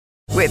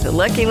With the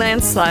Lucky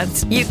Land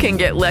Slots, you can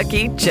get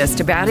lucky just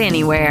about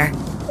anywhere.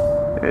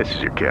 This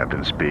is your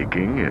captain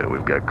speaking.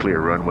 We've got clear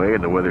runway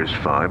and the weather's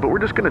fine, but we're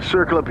just going to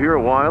circle up here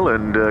a while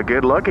and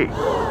get lucky.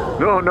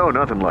 No,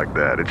 nothing like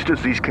that. It's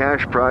just these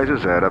cash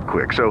prizes add up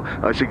quick. So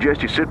I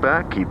suggest you sit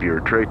back, keep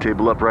your tray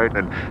table upright,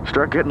 and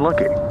start getting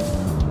lucky.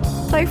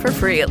 Play for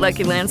free at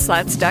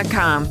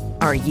LuckyLandSlots.com.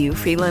 Are you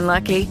feeling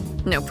lucky?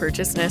 No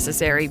purchase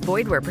necessary.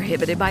 Void where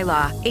prohibited by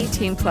law.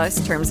 18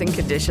 plus terms and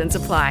conditions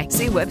apply.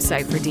 See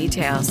website for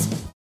details.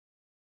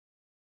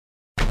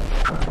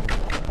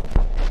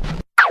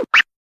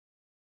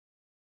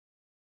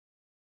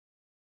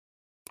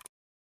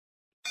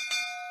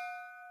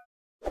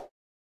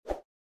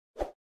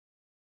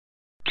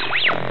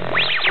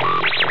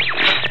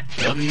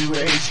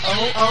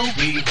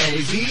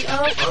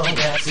 WHOOBAZOO,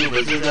 that's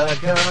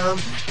Whoobazoo.com.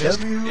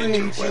 WHOOBAZOO.com.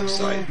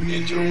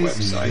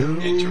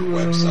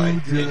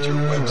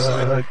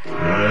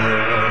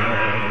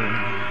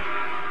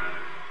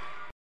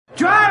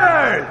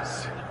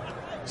 Drivers,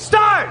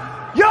 start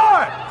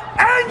your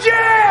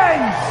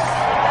engines!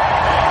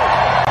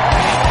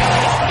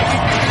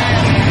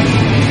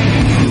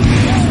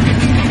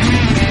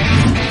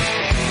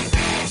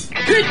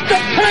 Hit the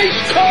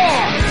pace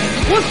car!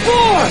 What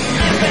for?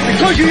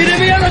 Because you hit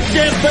every other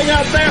damn thing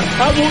out there,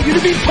 I want you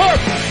to be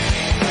perfect.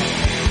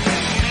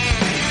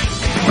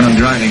 When I'm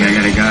driving, I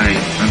got a guy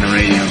on the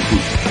radio who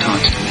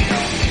talks to me.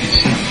 It's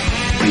him.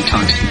 When he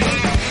talks to me.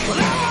 Well,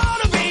 I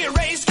wanna be a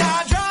race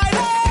car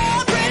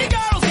driver. Pretty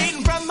girls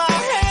eating from my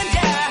hand,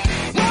 yeah.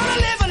 Wanna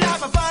live a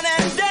life of fun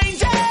and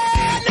danger.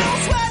 No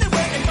sweating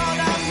working for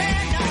the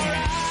man,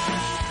 alright.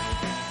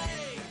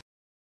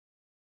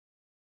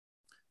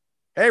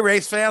 Hey,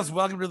 race fans,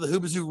 welcome to the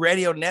Whoobazoo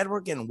Radio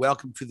Network and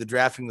welcome to the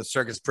Drafting the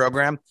Circus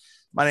program.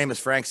 My name is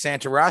Frank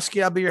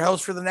Santoroski. I'll be your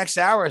host for the next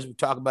hour as we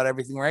talk about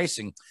everything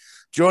racing.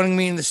 Joining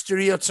me in the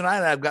studio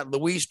tonight, I've got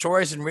Luis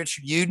Torres and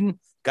Richard Uden.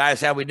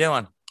 Guys, how we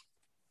doing?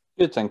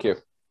 Good, thank you.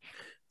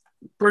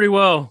 Pretty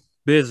well.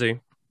 Busy.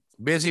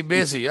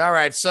 All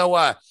right. So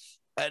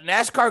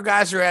NASCAR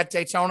guys are at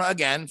Daytona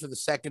again for the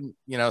second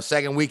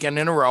weekend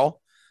in a row.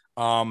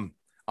 On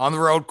the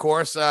road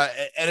course.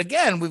 And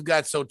again, we've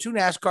got two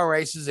NASCAR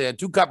races in,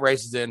 2 Cup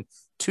races in,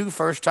 2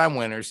 first-time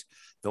winners.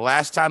 The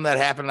last time that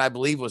happened, I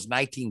believe, was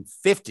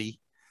 1950.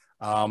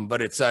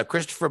 But it's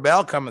Christopher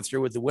Bell coming through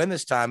with the win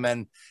this time.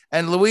 And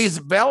Louise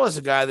Bell is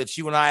a guy that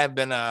you and I have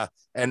been,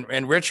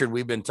 and Richard,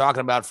 we've been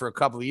talking about for a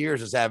couple of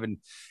years as having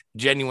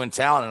genuine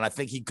talent. And I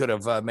think he could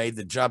have made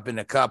the jump in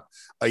the Cup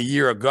a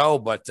year ago.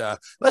 But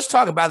let's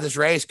talk about this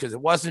race because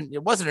it wasn't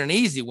an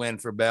easy win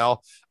for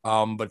Bell.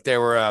 But there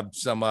were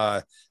some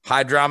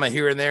high drama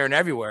here and there and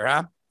everywhere,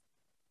 huh?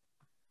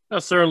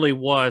 That certainly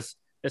was.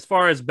 As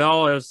far as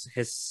Bell, it was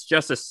his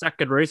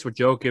second race with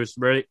Joe Gibbs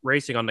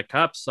racing on the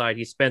Cup side.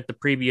 He spent the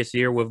previous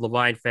year with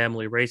Levine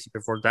Family Racing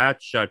before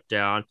that shut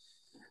down.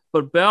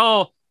 But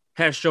Bell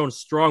has shown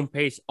strong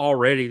pace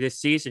already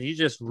this season. He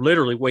just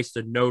literally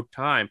wasted no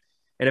time.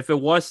 And if it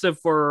wasn't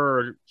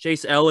for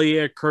Chase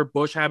Elliott, Kurt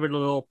Busch having a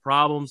little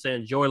problems,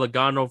 and Joey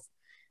Logano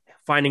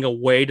finding a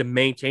way to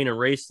maintain a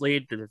race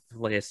lead,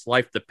 his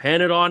life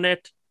depended on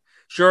it.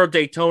 Sure,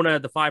 Daytona,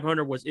 the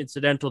 500 was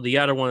incidental. The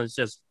other one is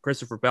just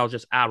Christopher Bell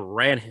just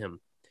outran him.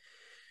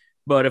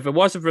 But if it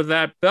wasn't for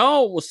that,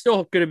 Bell was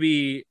still going to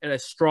be a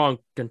strong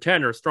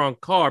contender, a strong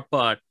car.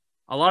 But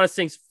a lot of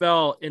things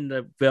fell in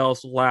the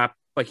Bell's lap.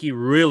 But he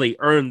really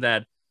earned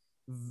that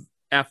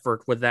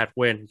effort with that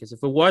win. Because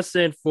if it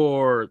wasn't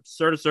for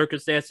certain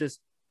circumstances,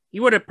 he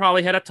would have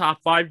probably had a top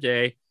 5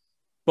 day.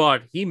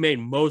 But he made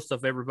most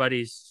of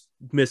everybody's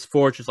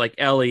misfortunes, like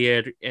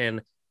Elliott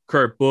and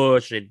Kurt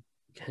Busch and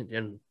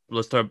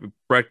let's talk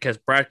Brad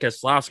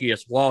Keselowski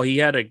as well. He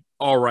had an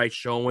all right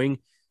showing,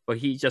 but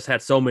he just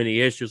had so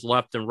many issues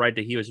left and right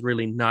that he was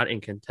really not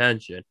in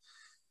contention.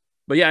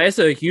 But yeah, it's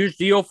a huge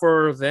deal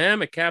for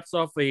them. It caps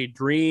off a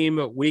dream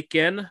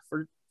weekend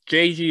for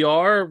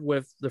JGR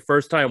with the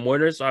first-time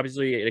winners.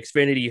 Obviously, at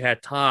Xfinity, you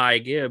had Ty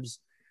Gibbs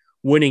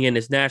winning in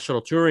his national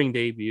touring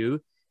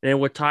debut, and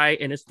with Ty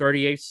in his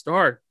 38th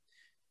start.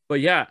 But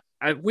yeah,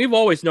 we've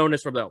always known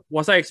this from Bell.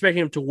 Was I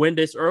expecting him to win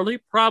this early?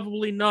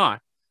 Probably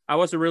not. I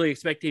wasn't really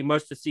expecting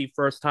much to see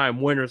first-time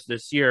winners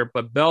this year,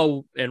 but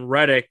Bell and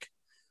Reddick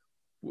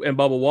and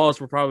Bubba Wallace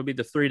will probably be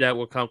the 3 that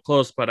will come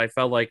close, but I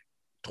felt like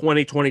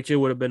 2022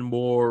 would have been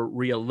more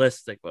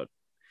realistic. But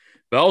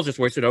Bell just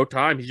wasted no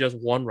time. He just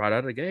won right out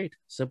of the gate.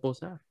 Simple as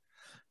that.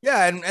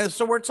 Yeah, and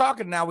so we're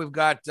talking now. We've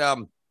got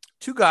 2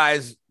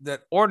 guys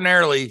that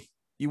ordinarily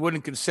you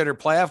wouldn't consider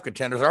playoff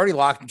contenders already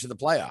locked into the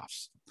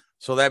playoffs.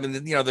 So that means,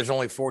 there's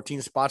only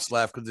 14 spots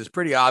left because it's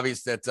pretty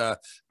obvious that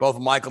both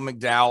Michael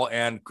McDowell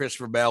and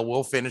Christopher Bell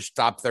will finish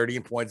top 30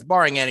 in points,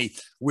 barring any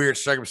weird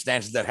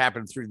circumstances that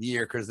happen through the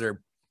year because they're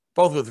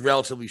both with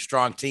relatively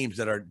strong teams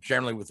that are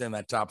generally within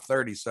that top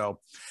 30. So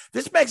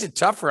this makes it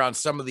tougher on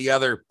some of the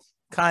other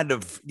kind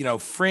of,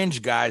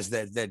 fringe guys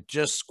that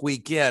just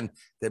squeak in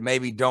that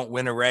maybe don't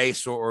win a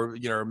race or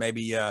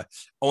maybe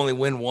only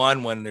win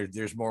one when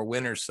there's more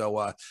winners.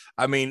 So,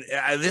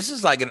 this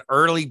is like an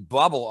early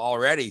bubble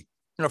already.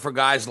 for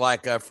guys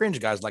like fringe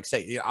guys like,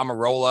 say,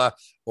 Amarola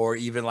or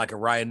even like a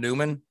Ryan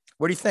Newman?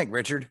 What do you think,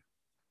 Richard?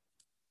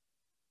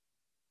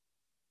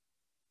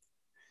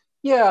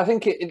 Yeah, I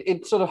think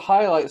it sort of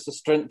highlights the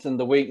strength and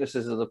the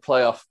weaknesses of the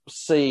playoff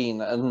scene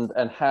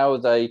and how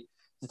they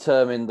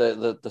determine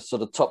the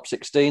sort of top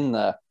 16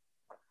 there.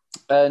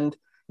 And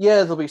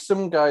yeah, there'll be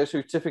some guys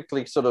who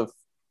typically sort of,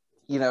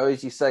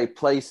 as you say,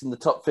 place in the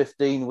top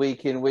 15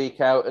 week in,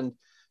 week out, and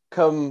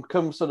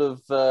come sort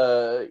of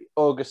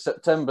August,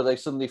 September, they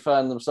suddenly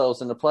find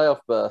themselves in a playoff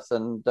berth.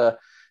 And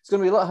it's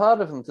going to be a lot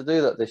harder for them to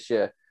do that this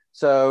year.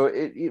 So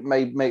it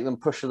may make them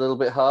push a little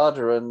bit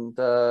harder and,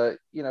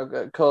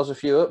 cause a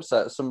few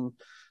upsets. Some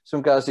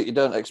guys that you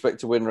don't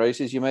expect to win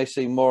races, you may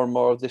see more and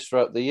more of this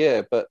throughout the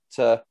year. But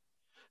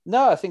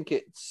no, I think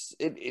it's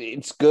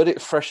good.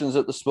 It freshens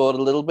up the sport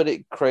a little bit.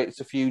 It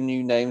creates a few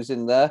new names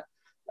in there.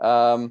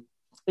 The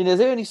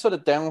only sort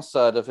of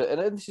downside of it,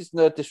 and this is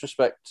no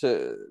disrespect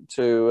to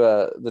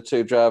the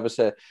two drivers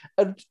here,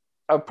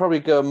 I'd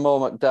probably go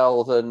more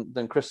McDowell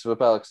than Christopher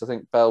Bell, because I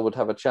think Bell would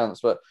have a chance.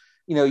 But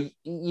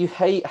you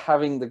hate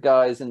having the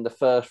guys in the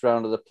first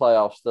round of the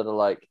playoffs that are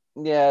like,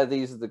 yeah,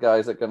 these are the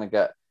guys that are going to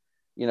get,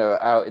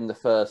 out in the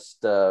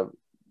first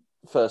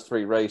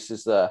three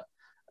races there.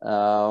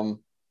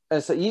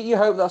 And so you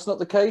hope that's not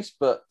the case,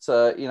 but,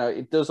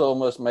 it does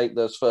almost make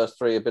those first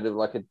three a bit of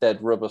like a dead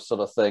rubber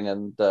sort of thing,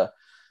 and,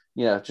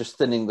 just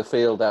thinning the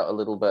field out a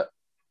little bit.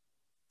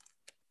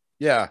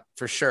 Yeah,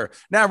 for sure.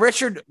 Now,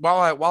 Richard,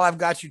 while I've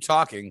got you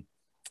talking,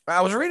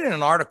 I was reading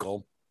an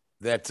article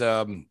that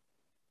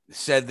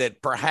said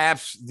that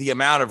perhaps the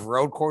amount of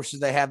road courses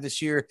they have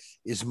this year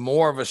is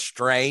more of a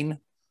strain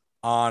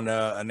on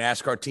a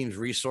NASCAR team's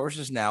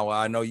resources. Now,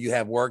 I know you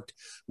have worked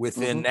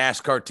within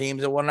NASCAR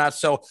teams and whatnot.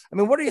 So, I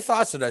mean, what are your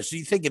thoughts on that? Do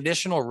you think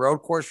additional road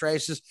course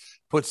races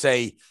puts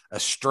a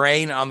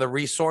strain on the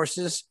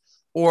resources,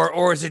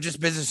 or is it just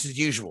business as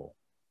usual?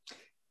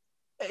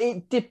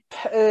 I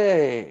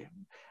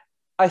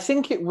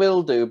think it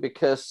will do,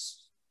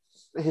 because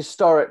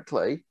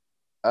historically,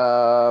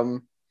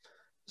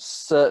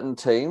 certain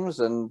teams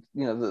and,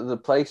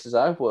 the places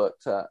I've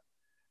worked at,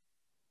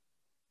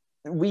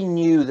 we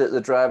knew that the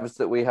drivers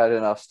that we had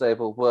in our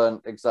stable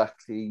weren't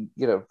exactly,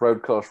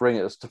 road course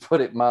ringers, to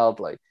put it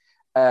mildly.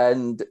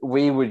 And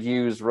we would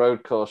use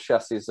road course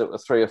chassis that were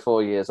 3 or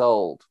 4 years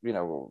old,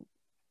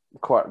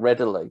 quite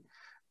readily.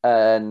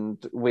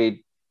 And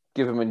we'd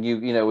give them a new,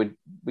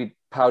 we'd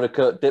powder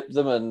coat dip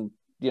them and,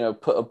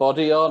 put a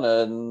body on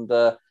and,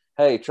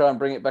 hey, try and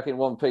bring it back in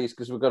one piece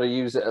because we've got to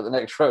use it at the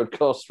next road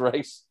course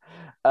race.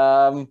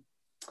 And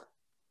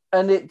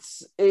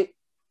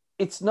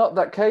it's not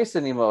that case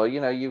anymore.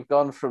 You've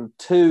gone from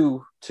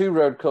two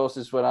road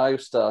courses when I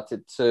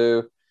started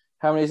to,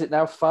 how many is it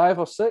now? 5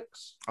 or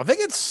 6? I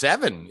think it's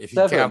 7. If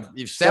you count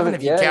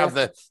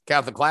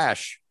count the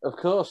Clash. Of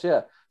course,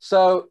 yeah.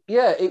 So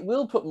yeah, it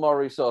will put more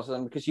resources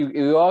in, because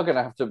you are going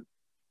to have to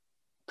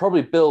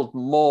probably build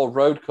more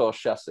road course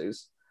chassis.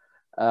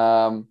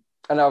 And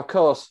of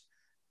course,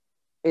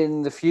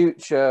 in the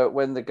future,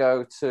 when they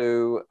go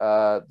to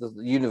the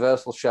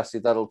universal chassis,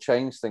 that'll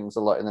change things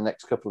a lot in the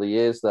next couple of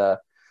years there.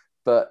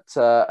 But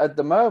at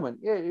the moment,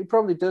 yeah, it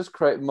probably does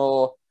create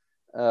more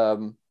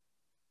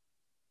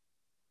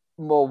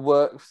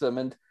work for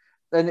them.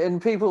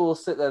 And people will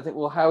sit there and think,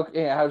 well, how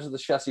does the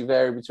chassis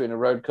vary between a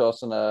road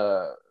course and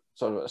a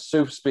sort of a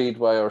super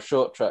speedway or a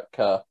short track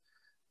car?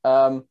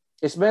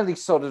 It's mainly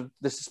sort of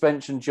the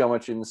suspension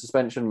geometry and the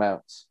suspension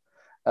mounts.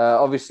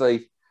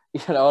 Obviously,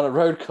 on a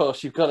road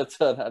course, you've got to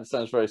turn. That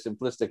sounds very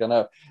simplistic, I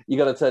know. You've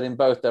got to turn in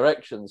both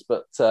directions,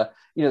 but the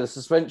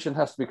suspension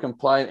has to be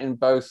compliant in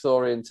both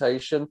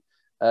orientation.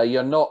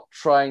 You're not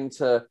trying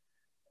to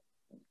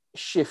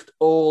shift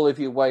all of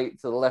your weight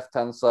to the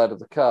left-hand side of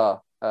the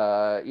car.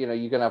 You're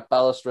going to have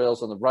ballast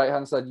rails on the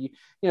right-hand side.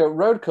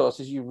 Road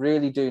courses, you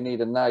really do need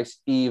a nice,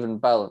 even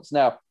balance.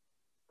 Now,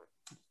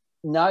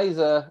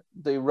 neither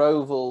the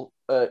Roval,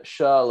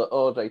 Charlotte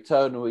or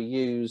Daytona were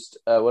used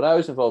when I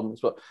was involved in this,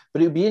 but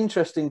it would be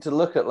interesting to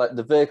look at like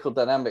the vehicle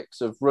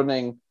dynamics of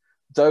running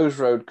those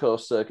road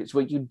course circuits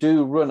where you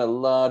do run a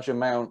large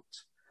amount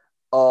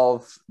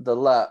of the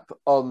lap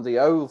on the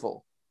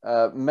oval.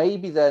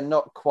 Maybe they're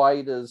not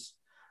quite as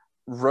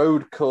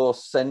road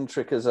course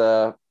centric as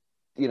a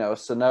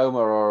Sonoma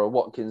or a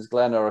Watkins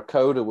Glen or a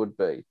Coda would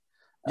be.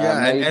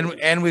 Yeah,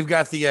 and we've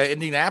got the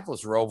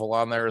Indianapolis Roval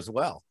on there as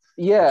well.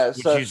 Yeah,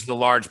 which uses the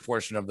large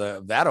portion of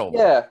that oval.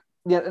 Yeah.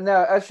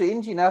 Now, actually,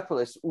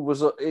 Indianapolis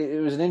was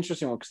an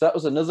interesting one, because that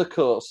was another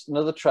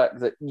track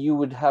that you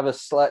would have a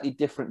slightly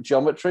different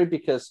geometry,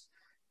 because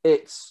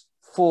it's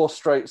 4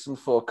 straights and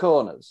 4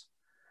 corners.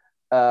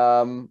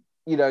 So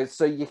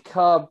your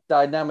car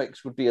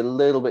dynamics would be a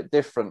little bit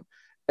different.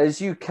 As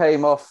you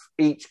came off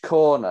each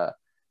corner,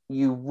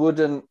 you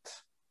wouldn't.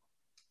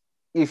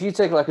 If you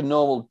take like a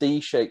normal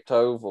D-shaped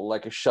oval,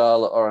 like a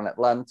Charlotte or an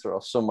Atlanta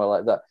or somewhere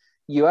like that,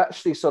 you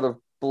actually sort of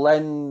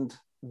blend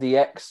the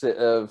exit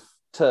of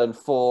turn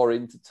 4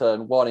 into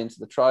turn 1 into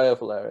the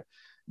tri-oval area.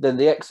 Then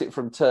the exit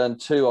from turn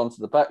 2 onto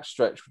the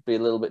backstretch would be a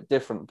little bit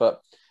different. But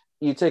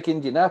you take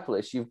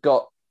Indianapolis, you've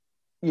got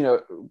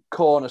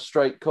corner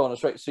straight.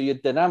 So your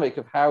dynamic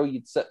of how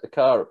you'd set the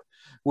car up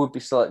would be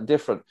slightly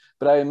different.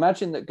 But I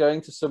imagine that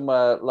going to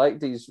somewhere like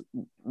these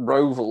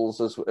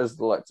rovals, as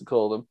they like to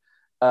call them,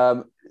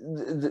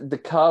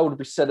 the car would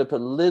be set up a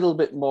little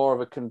bit more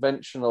of a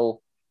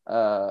conventional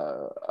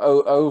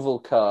oval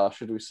car,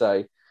 should we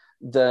say,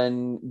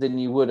 than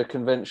you would a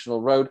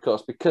conventional road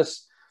course.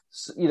 Because,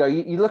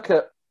 you look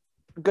at,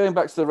 going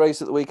back to the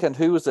race at the weekend,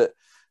 who was it?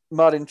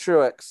 Martin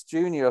Truex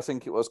Jr., I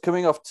think it was,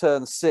 coming off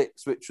turn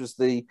 6, which was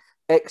the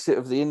exit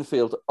of the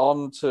infield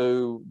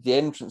onto the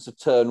entrance of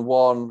turn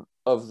 1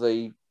 of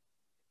the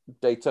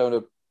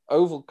Daytona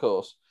Oval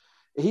course.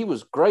 He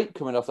was great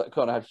coming off that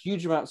corner, had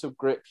huge amounts of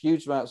grip,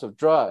 huge amounts of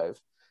drive.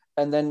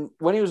 And then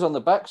when he was on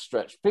the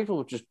backstretch, people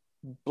would just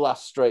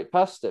blast straight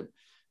past him.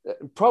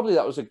 Probably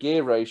that was a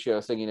gear ratio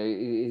thing,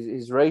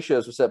 his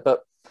ratios were set,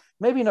 but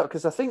maybe not,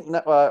 because I think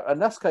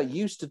NASCAR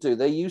used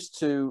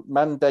to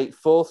mandate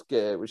 4th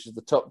gear, which is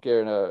the top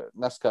gear in a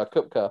NASCAR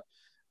Cup car,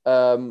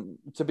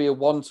 to be a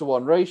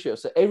 1-to-1 ratio.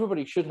 So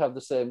everybody should have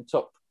the same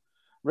top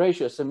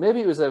ratio. So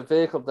maybe it was a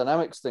vehicle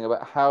dynamics thing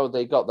about how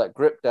they got that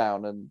grip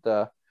down and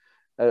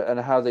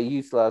how they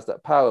utilized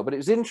that power. But it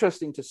was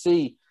interesting to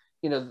see,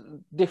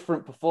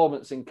 different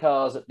performance in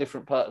cars at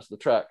different parts of the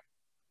track.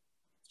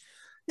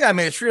 Yeah, I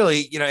mean, it's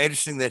really,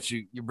 interesting that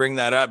you bring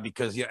that up,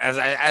 because,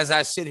 as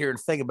I sit here and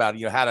think about,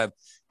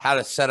 how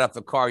to set up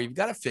the car, you've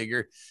got to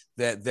figure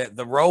that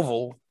the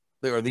Roval,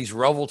 or these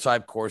Roval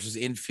type courses,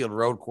 infield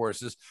road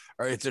courses,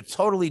 it's a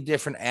totally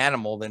different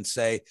animal than,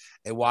 say,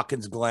 a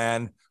Watkins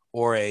Glen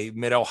or a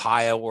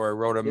Mid-Ohio or a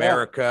Road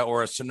America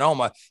or a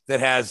Sonoma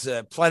that has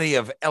plenty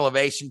of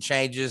elevation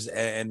changes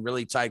and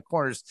really tight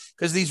corners,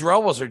 because these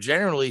Rovals are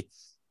generally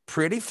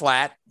pretty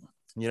flat,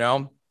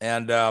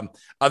 and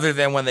other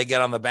than when they get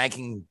on the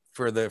banking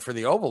for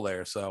the oval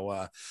there.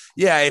 So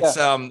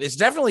it's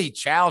definitely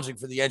challenging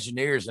for the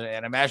engineers,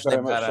 and imagine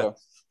they've got to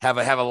have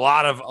a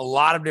lot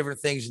of different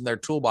things in their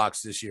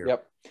toolbox this year.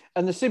 Yep.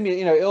 And the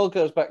simulator, it all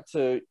goes back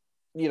to,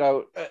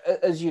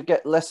 as you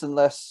get less and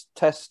less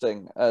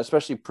testing,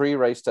 especially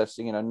pre-race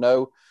testing,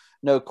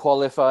 no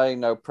qualifying,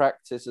 no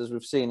practice, as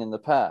we've seen in the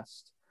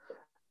past.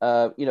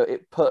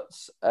 It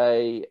puts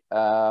an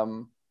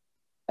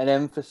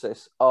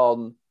emphasis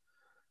on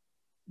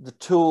the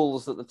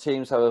tools that the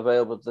teams have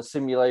available, the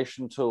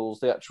simulation tools,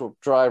 the actual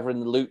driver in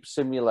the loop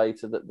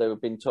simulator that they've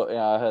been talking.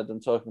 I heard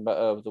them talking about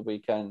over the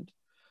weekend.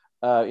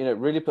 It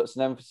really puts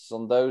an emphasis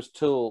on those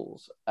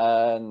tools.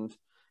 And,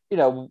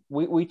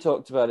 we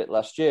talked about it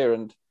last year,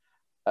 and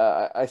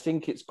I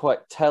think it's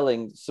quite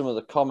telling, some of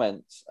the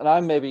comments, and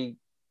I may be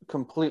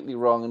completely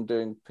wrong and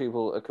doing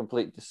people a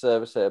complete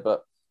disservice here,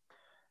 but,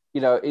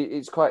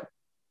 it's quite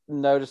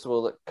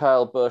noticeable that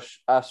Kyle Busch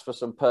asked for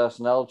some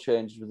personnel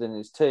changes within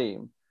his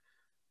team.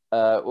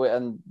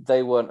 And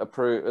they weren't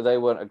approved, they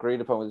weren't agreed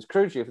upon with his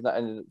crew chief, and that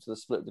ended up to the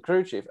split of the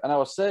crew chief. And I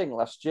was saying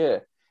last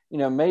year,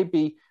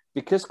 maybe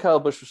because Kyle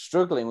Busch was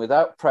struggling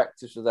without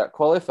practice, without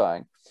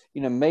qualifying,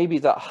 maybe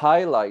that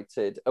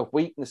highlighted a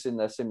weakness in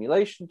their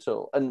simulation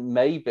tool. And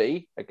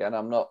maybe, again,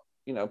 I'm not,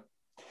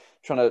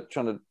 trying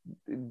to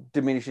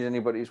diminish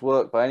anybody's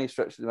work by any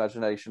stretch of the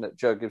imagination at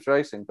Joe Gibbs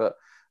Racing, but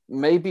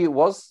maybe it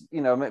was,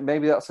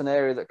 maybe that's an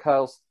area that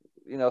Kyle's,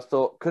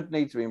 thought could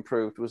need to be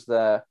improved, was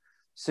their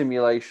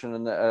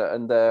simulation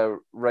and their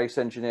race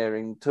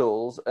engineering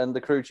tools, and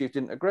the crew chief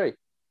didn't agree.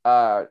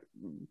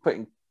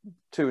 Putting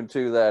 2 and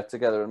 2 there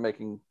together and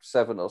making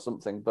 7 or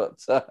something, but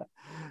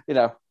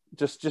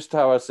just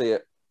how I see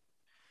it.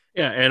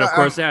 Yeah, and of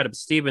course Adam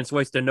Stevens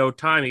wasted no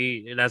time.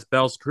 That's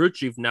Bell's crew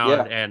chief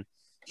now, and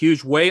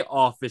huge weight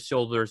off his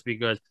shoulders,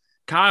 because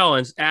Kyle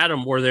and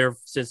Adam were there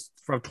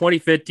from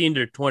 2015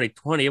 to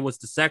 2020. It was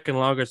the second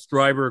longest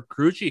driver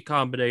crew chief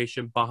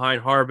combination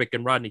behind Harvick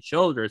and Rodney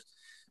Childers,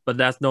 but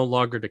that's no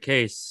longer the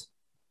case.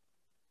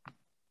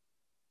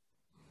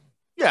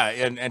 Yeah,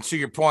 and to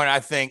your point, I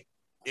think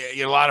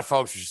a lot of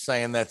folks are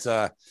saying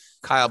that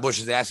Kyle Busch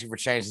is asking for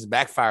changes,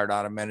 backfired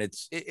on him, and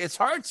it's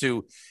hard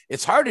to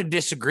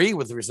disagree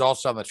with the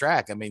results on the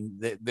track. I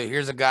mean,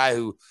 here's a guy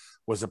who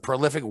was a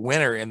prolific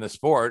winner in the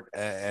sport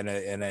and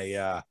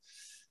a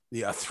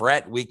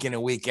threat week in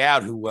and week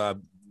out, who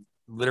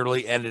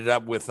literally ended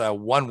up with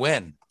 1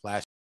 win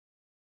last.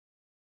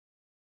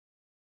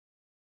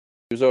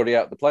 He was already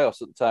out of the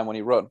playoffs at the time when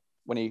he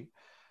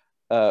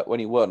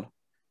won.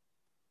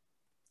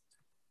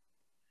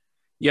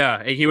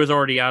 Yeah, he was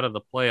already out of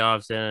the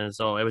playoffs, and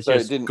so it was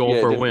just goal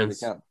for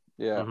wins.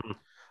 Really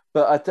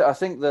but I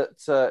think that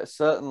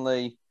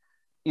certainly,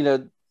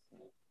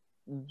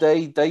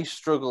 they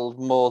struggled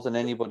more than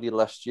anybody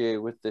last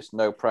year with this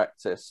no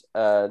practice,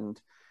 and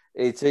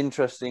it's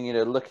interesting,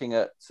 looking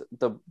at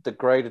the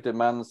greater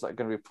demands that are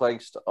going to be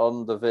placed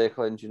on the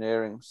vehicle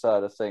engineering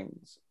side of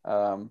things,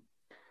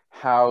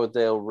 how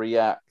they'll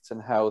react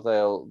and how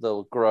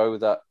they'll grow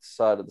that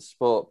side of the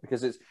sport,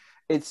 because it's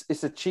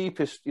the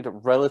cheapest,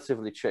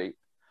 relatively cheap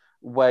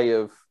way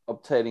of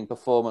obtaining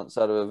performance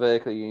out of a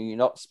vehicle. You're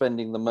not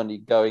spending the money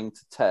going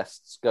to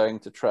tests, going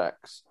to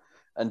tracks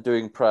and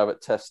doing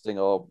private testing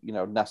or,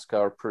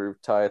 NASCAR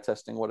approved tire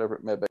testing, whatever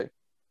it may be.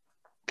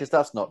 because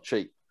that's not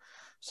cheap.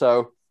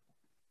 So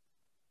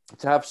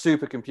to have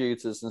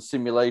supercomputers and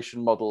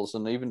simulation models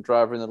and even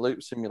driver in the loop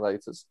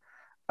simulators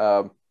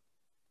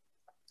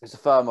is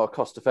far more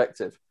cost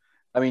effective.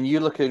 I mean, you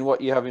look in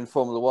what you have in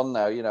Formula One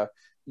now,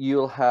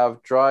 you'll have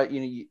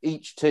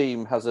each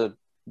team has a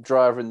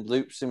driver in the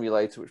loop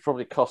simulator, which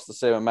probably costs the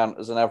same amount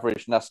as an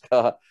average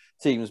NASCAR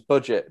team's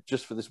budget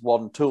just for this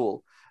one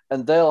tool.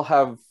 And they'll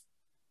have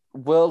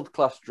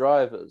world-class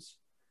drivers.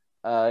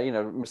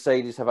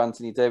 Mercedes have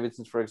Anthony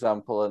Davidson, for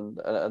example,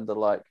 and the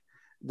like.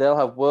 They'll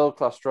have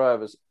world-class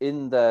drivers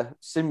in their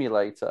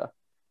simulator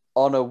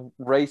on a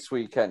race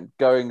weekend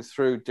going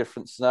through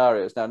different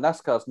scenarios. Now,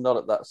 NASCAR's not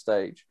at that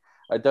stage.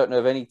 I don't know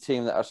of any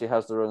team that actually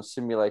has their own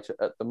simulator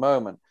at the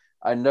moment.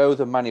 I know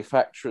the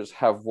manufacturers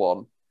have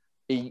one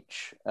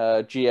each.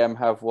 GM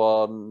have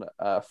one.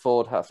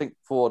 Ford, I think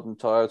Ford and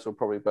Toyota will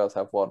probably both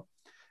have one.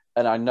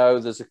 And I know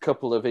there's a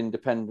couple of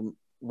independent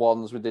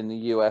ones within the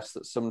US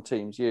that some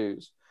teams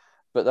use.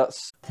 But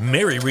that's...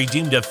 Mary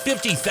redeemed a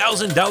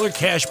 $50,000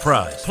 cash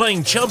prize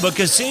playing Chumba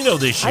Casino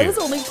this year. I was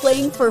only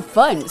playing for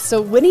fun,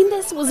 so winning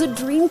this was a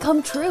dream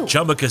come true.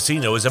 Chumba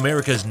Casino is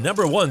America's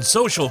 #1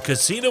 social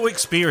casino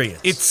experience.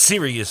 It's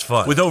serious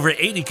fun. With over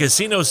 80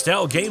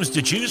 casino-style games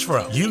to choose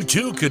from, you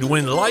too could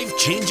win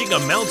life-changing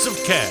amounts of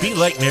cash. Be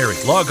like Mary.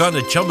 Log on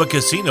to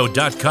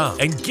ChumbaCasino.com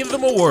and give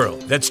them a whirl.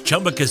 That's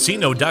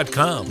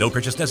ChumbaCasino.com. No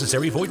purchase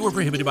necessary. Void where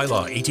prohibited by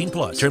law.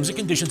 18+. Terms and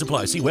conditions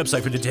apply. See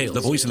website for details.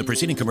 The voice in the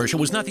preceding commercial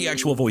was not the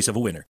actual voice of a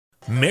winner.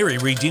 Mary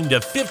redeemed a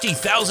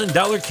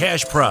 $50,000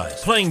 cash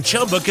prize playing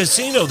Chumba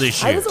Casino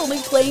this year. I was only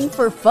playing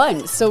for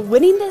fun, so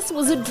winning this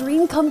was a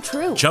dream come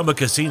true. Chumba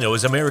Casino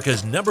is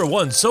America's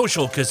 #1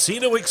 social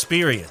casino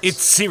experience.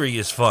 It's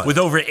serious fun. With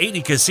over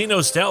 80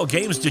 casino-style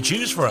games to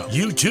choose from,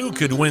 you too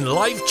could win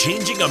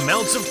life-changing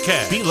amounts of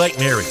cash. Be like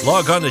Mary.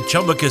 Log on to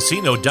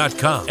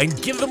ChumbaCasino.com and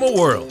give them a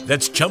whirl.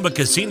 That's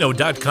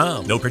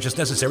ChumbaCasino.com. No purchase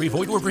necessary.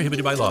 Void where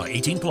prohibited by law.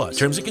 18+.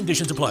 Terms and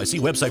conditions apply. See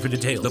website for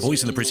details. The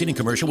voice in the preceding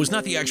commercial was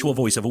not the actual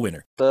voice of a winner.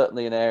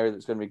 Certainly an area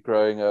that's going to be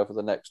growing over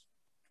the next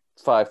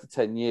 5 to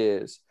 10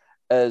 years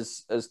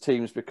as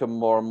teams become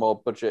more and more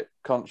budget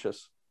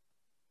conscious.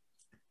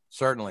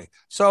 Certainly.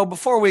 So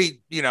before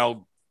we,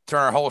 turn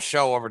our whole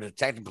show over to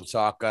technical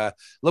talk,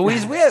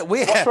 Louise,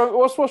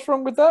 what's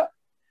wrong with that?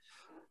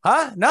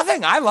 Huh?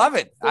 Nothing. I love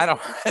it. I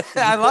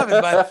love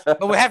it,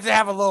 but we have to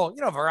have a little,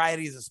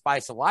 variety is the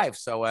spice of life.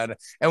 So, and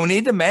we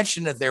need to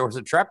mention that there was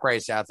a truck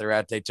race out there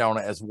at Daytona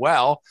as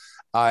well.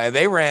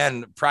 They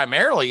ran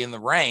primarily in the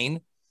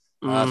rain.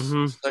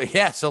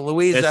 So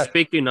Louise.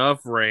 Speaking of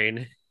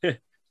rain,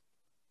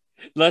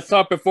 let's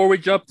talk before we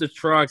jump to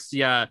trucks.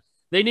 Yeah,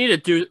 they need to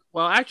do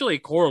well. Actually,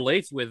 it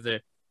correlates with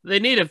it. They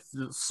need to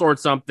sort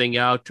something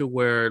out to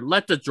where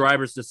let the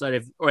drivers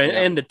decide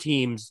and the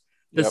teams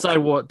decide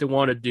what they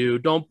want to do.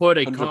 Don't put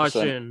a 100%.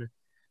 Caution.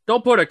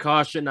 Don't put a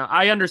caution. Now,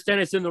 I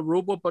understand it's in the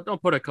rule book, but don't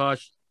put a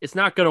caution. It's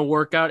not going to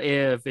work out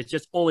if it's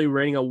just only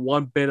raining on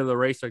one bit of the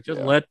race. Like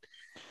just let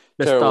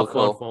the stuff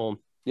unfold.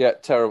 Yeah,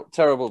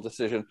 terrible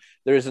decision.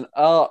 There is an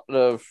art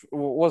of,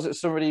 was it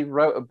somebody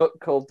wrote a book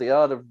called The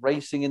Art of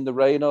Racing in the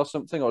Rain or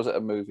something, or was it a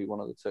movie, one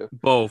of the two?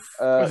 Both.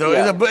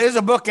 It's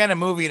a book and a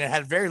movie, and it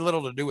had very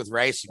little to do with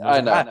racing.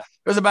 It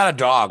was about a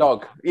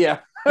dog. Yeah.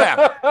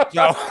 Yeah.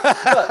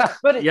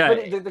 But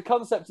the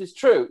concept is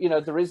true.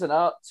 There is an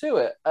art to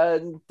it,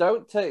 and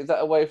don't take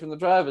that away from the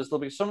drivers. There'll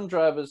be some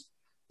drivers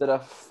that are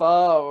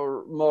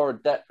far more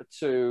adept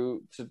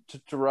to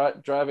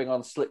driving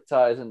on slick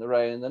tires in the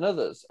rain than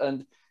others,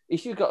 and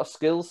if you've got a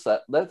skill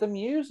set, let them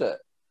use it.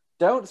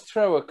 Don't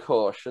throw a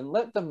caution.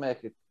 Let them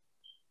make a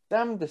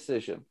damn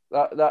decision.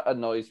 That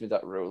annoys me,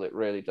 that rule. It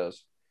really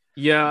does.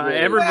 Yeah, really.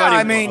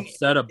 Everybody was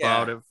upset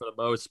about it for the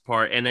most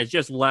part, and it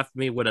just left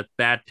me with a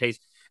bad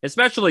taste,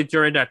 especially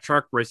during that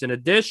truck race. In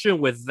addition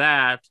with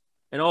that,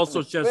 and also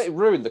it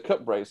ruined the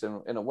cup race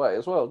in a way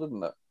as well,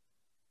 didn't it?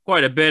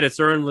 Quite a bit. It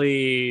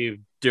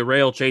certainly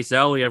derailed Chase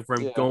Elliott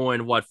from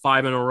going,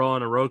 5 in a row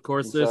on a road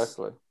courses.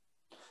 Exactly.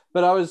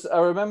 But I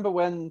remember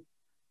when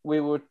we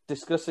were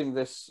discussing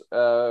this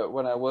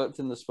when I worked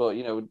in the sport.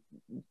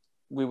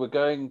 We were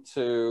going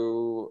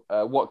to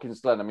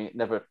Watkins Glen. I mean,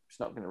 it's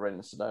not going to rain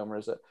in Sonoma,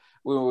 is it?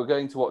 We were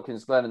going to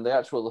Watkins Glen, and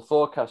the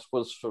forecast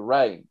was for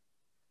rain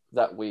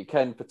that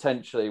weekend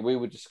potentially. We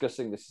were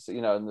discussing this,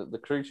 and the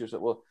crew chief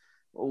said, "Well,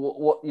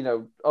 what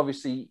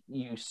obviously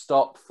you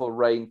stop for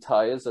rain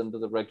tires under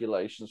the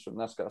regulations from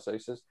NASCAR." So he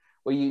says,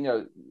 "Well,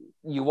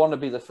 you want to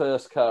be the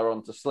first car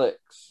onto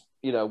slicks,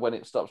 when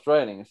it stops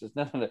raining." He says,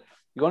 No.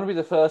 You want to be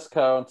the first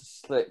car onto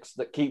slicks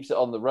that keeps it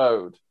on the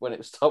road when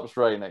it stops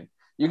raining.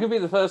 You can be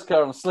the first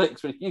car on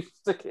slicks, but if you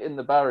stick it in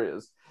the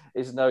barriers,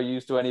 it's no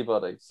use to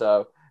anybody.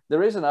 So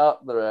there is an art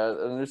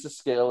there, and there's a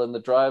skill, and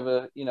the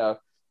driver,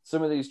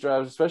 some of these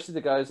drivers, especially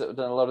the guys that have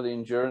done a lot of the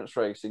endurance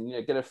racing,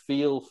 get a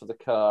feel for the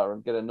car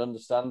and get an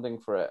understanding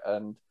for it,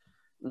 and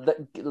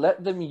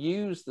let them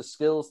use the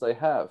skills they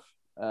have.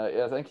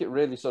 I think it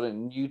really sort of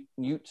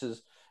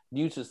neuters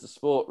the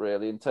sport,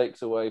 really, and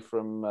takes away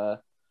from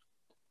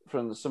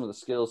some of the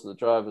skills of the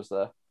drivers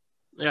there.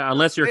 Yeah,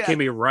 unless you're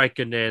Kimi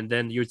Räikkönen,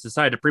 then you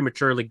decide to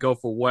prematurely go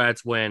for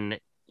wets when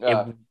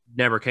it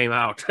never came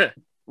out.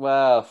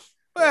 Well,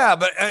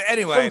 but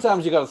anyway,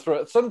 sometimes you got to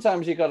throw.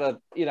 Sometimes you got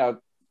to,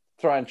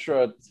 try and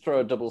throw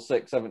a double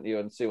six, haven't you,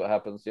 and see what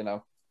happens.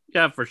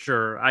 Yeah, for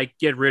sure. I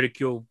get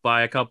ridiculed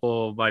by a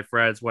couple of my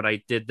friends when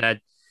I did that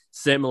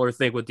similar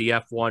thing with the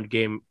F1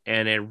 game,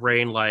 and it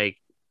rained like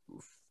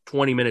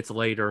 20 minutes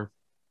later.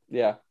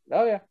 Yeah.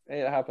 Oh yeah,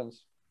 it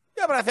happens.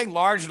 Yeah, but I think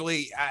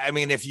largely, I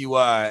mean, if you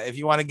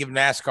want to give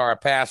NASCAR a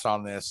pass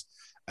on this,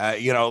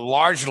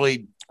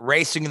 largely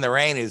racing in the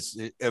rain is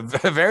a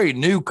very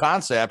new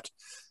concept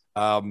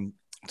to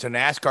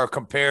NASCAR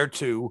compared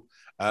to,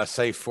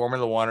 say,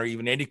 Formula One or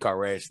even IndyCar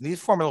race. And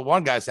these Formula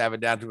One guys have it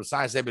down to a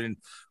science. They've been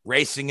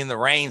racing in the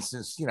rain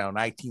since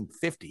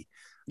 1950.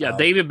 Yeah,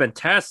 they've even been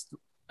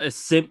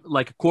tested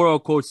like a quote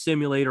unquote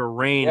simulator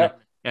rain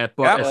at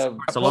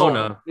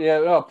Barcelona.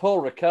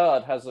 Paul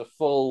Ricard has a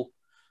full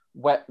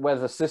wet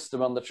weather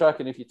system on the track,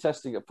 and if you're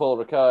testing at Paul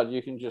Ricard,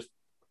 you can just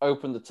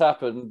open the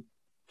tap and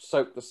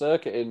soak the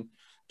circuit in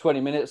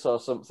 20 minutes or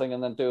something,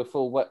 and then do a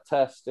full wet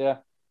test. Yeah.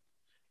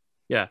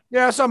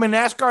 So I mean,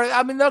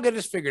 NASCAR, they'll get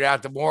this figured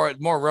out. The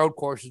more road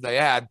courses they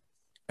add,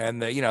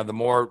 and the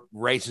more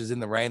races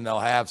in the rain they'll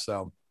have.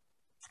 So,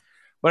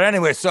 but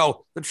anyway,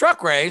 so the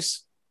truck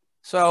race.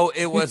 So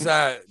it was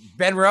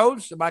Ben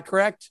Rhodes. Am I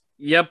correct?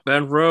 Yep,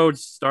 Ben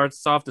Rhodes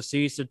starts off the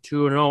season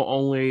 2-0.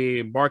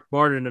 Only Mark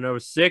Martin in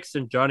 2006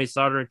 and Johnny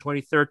Sauter in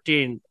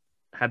 2013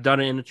 have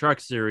done it in the truck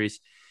series.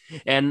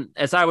 And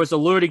as I was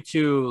alluding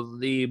to,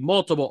 the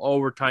multiple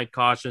overtime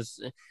cautions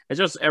and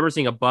just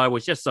everything above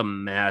was just a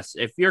mess.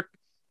 I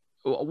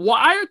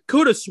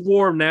could have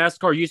sworn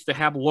NASCAR used to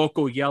have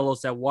local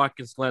yellows at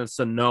Watkins Glen and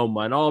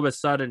Sonoma, and all of a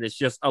sudden it's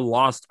just a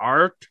lost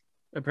art,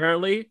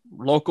 apparently,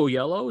 local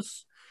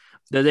yellows.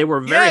 That they were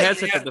very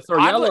hesitant to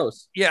throw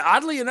yellows. Yeah,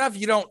 oddly enough,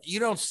 you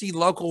don't see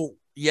local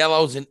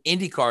yellows in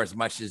IndyCar as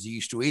much as you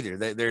used to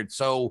either. They're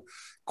so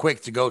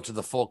quick to go to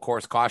the full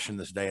course caution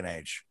this day and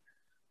age,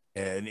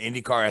 and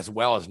IndyCar as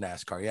well as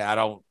NASCAR.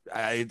 Yeah,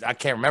 I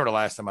can't remember the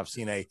last time I've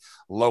seen a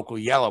local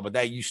yellow, but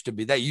that used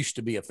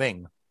to be a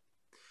thing.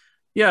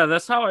 Yeah,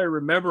 that's how I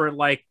remember it.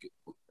 Like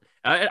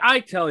I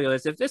tell you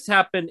this, if this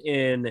happened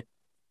in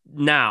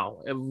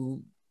now.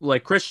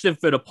 Like Christian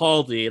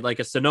Fittipaldi, like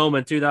a Sonoma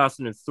in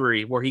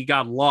 2003, where he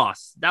got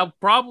lost. They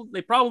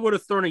probably would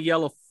have thrown a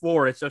yellow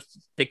for it just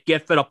to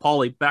get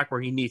Fittipaldi back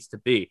where he needs to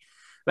be.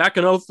 Back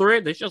in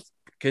 2003, they just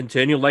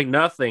continued like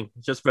nothing.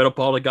 Just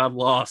Fittipaldi got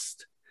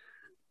lost.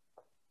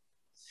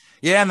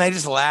 Yeah, and they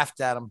just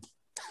laughed at him.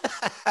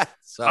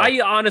 So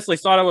I honestly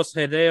thought it was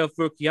Hideo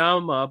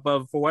Fukuyama,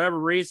 but for whatever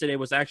reason, it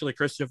was actually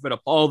Christian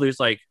Fittipaldi. It's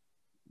like,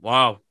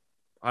 wow,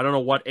 I don't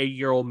know what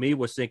 8-year-old me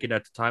was thinking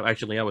at the time.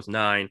 Actually, I was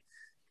 9.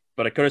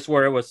 But I could have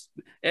swore it was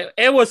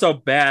a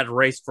bad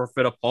race for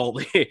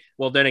Fittipaldi.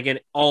 Well, then again,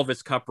 all of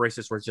his cup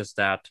races were just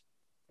that.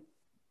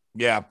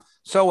 Yeah.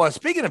 So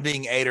speaking of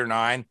being 8 or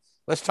 9,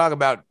 let's talk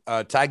about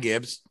Ty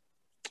Gibbs,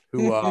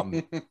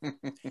 who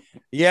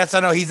yes, I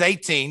know he's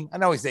 18. I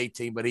know he's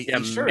 18, but he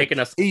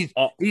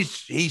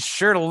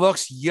sure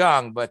looks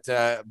young. But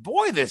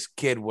boy, this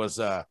kid was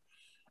I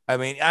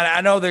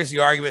know there's the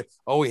argument,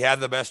 we have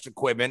the best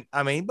equipment.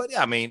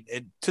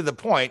 To the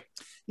point.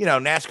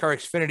 NASCAR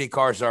Xfinity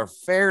cars are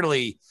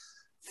fairly,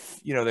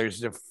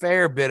 there's a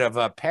fair bit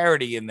of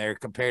parity in there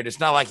compared. It's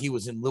not like he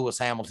was in Lewis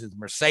Hamilton's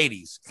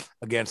Mercedes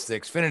against the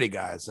Xfinity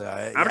guys.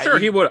 I'm sure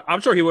he would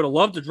have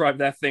loved to drive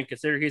that thing,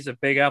 considering he's a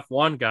big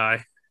F1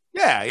 guy.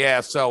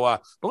 Yeah. So,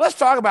 but let's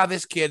talk about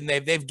this kid. And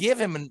they've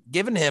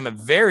given him a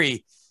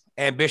very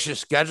ambitious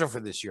schedule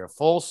for this year, a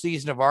full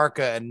season of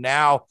ARCA, and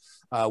now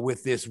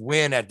with this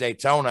win at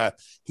Daytona,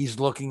 he's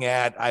looking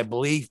at, I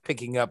believe,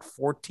 picking up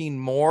 14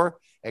 more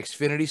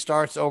Xfinity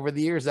starts over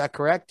the year. Is that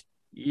correct?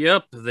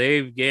 Yep,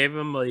 they gave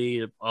him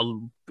a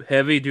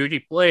heavy duty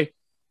play.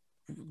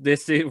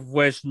 This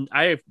was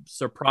I'm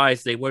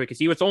surprised they would, because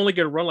he was only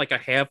going to run like a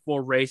handful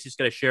race. He's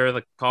going to share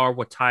the car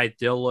with Ty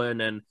Dillon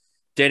and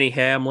Denny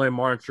Hamlin,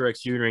 Martin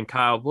Truex Jr., and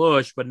Kyle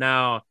Busch. But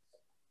now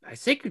I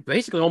think it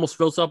basically almost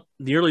fills up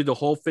nearly the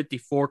whole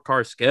 54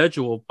 car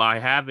schedule by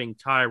having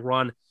Ty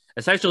run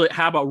essentially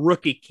have a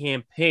rookie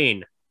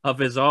campaign of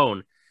his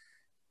own.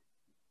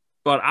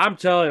 But I'm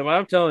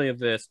telling you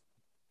this,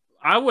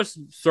 I was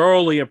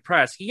thoroughly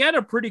impressed. He had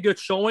a pretty good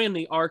showing in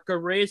the ARCA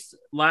race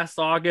last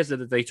August at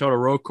the Daytona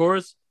Road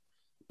Course,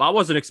 but I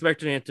wasn't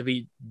expecting it to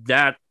be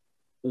that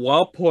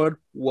well put,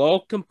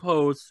 well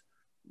composed.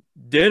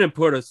 Didn't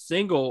put a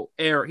single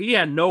error. He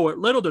had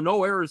little to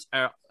no errors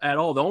at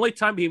all. The only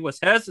time he was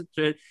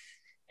hesitant,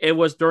 it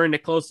was during the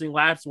closing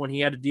laps when he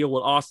had to deal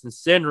with Austin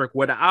Cindric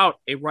without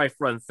a right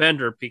front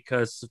fender,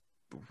 because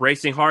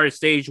racing hard at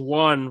stage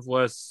 1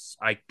 was,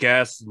 I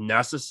guess,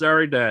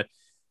 necessary. That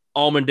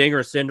Allmendinger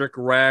and Cindric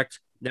wrecked.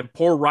 Then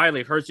poor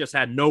Riley Hurst just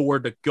had nowhere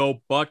to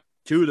go but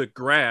to the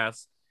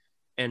grass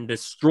and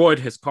destroyed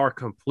his car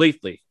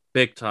completely,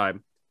 big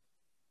time.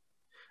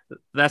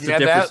 That's the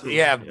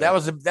difference.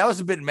 That was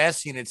a bit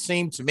messy, and it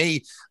seemed to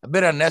me a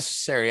bit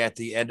unnecessary at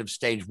the end of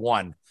stage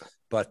 1.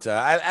 But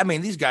I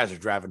mean, these guys are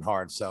driving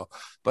hard. So,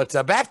 but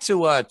back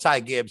to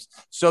Ty Gibbs.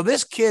 So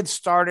this kid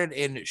started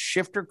in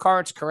shifter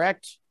carts,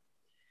 correct?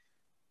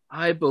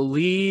 I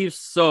believe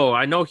so.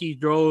 I know he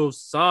drove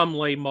some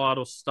late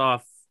model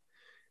stuff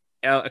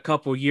a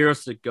couple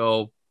years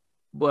ago,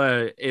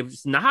 but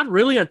it's not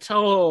really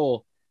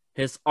until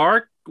his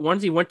ARC,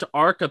 once he went to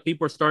ARCA,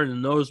 people are starting to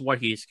notice what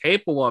he's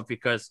capable of,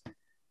 because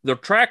the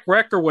track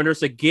record when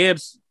there's a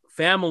Gibbs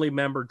family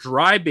member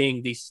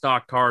driving these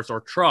stock cars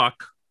or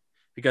truck,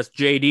 because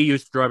JD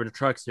used to drive in the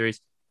truck series,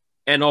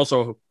 and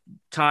also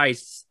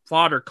Ty's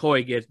father,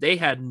 Coy Gibbs, they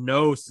had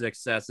no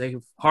success. They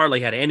hardly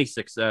had any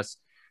success.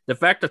 The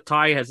fact that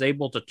Ty has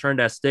able to turn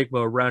that stigma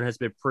around has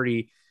been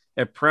pretty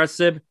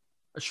impressive.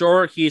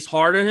 Sure, he's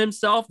hard on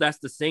himself. That's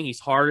the thing. He's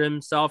hard on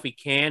himself. He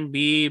can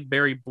be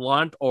very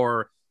blunt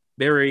or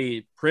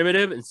very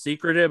primitive and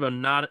secretive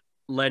and not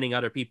letting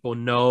other people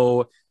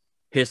know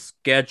his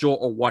schedule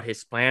or what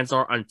his plans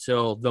are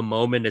until the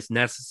moment is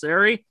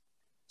necessary.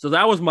 So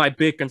that was my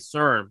big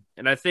concern.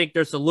 And I think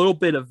there's a little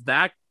bit of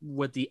that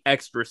with the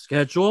extra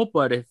schedule,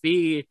 but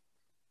the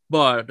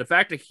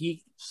fact that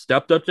he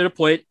stepped up to the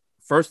plate,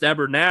 first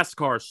ever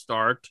NASCAR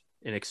start,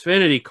 an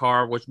Xfinity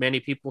car, which many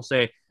people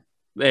say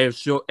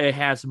it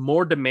has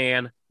more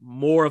demand,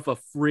 more of a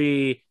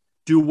free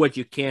do what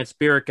you can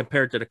spirit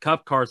compared to the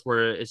Cup cars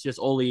where it's just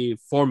only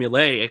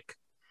formulaic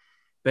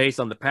based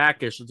on the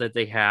package that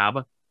they have,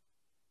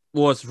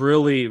 was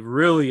really,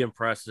 really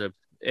impressive.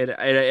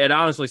 It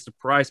honestly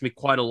surprised me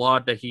quite a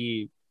lot that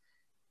he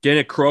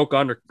didn't croak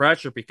under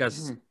pressure,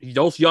 because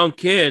those young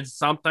kids,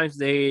 sometimes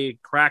they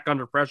crack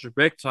under pressure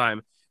big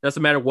time.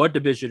 Doesn't matter what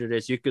division it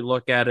is. You could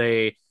look at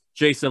a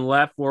Jason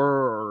Leffler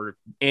or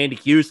Andy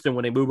Houston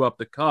when they move up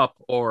the Cup,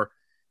 or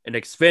an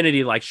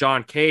Xfinity like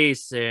Sean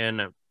Case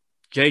and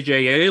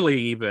JJ Ailey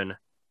even.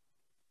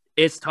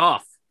 It's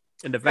tough.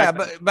 And the fact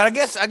but I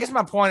guess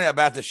my point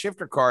about the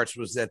shifter carts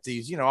was that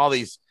these, all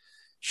these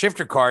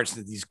shifter carts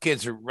that these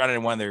kids are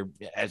running when they're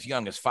as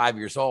young as 5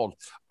 years old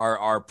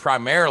are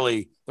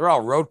primarily, they're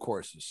all road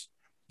courses.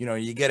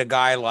 You get a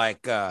guy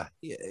like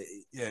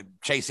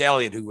Chase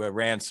Elliott, who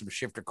ran some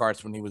shifter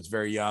carts when he was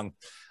very young,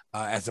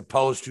 as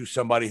opposed to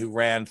somebody who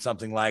ran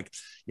something like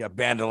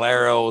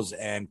bandoleros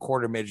and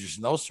quarter midgets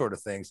and those sort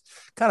of things.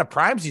 Kind of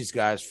primes these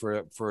guys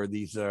for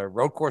these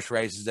road course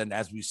races. And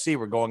as we see,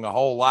 we're going a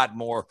whole lot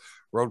more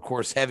road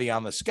course heavy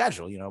on the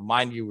schedule.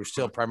 Mind you, we're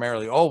still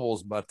primarily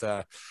ovals, but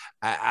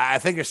I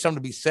think there's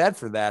something to be said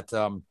for that.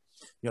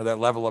 That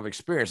level of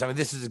experience. I mean,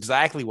 this is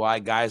exactly why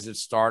guys that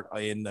start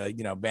in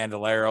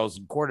bandoleros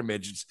and quarter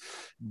midgets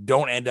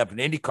don't end up in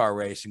IndyCar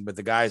racing, but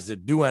the guys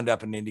that do end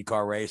up in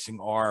IndyCar racing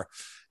are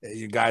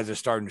guys that are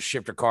starting to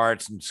shifter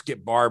carts and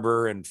Skip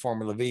Barber and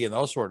Formula V and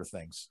those sort of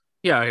things.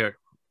 Yeah,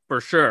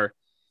 for sure.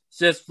 It's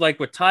just like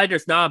with Ty,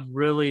 there's not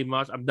really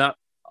much. I'm not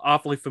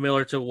awfully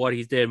familiar to what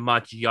he did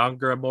much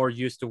younger. I'm more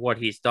used to what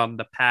he's done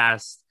the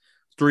past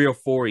 3 or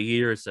 4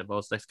 years at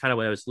most. That's kind of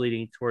what I was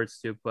leading towards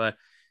to, But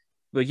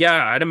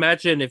yeah, I'd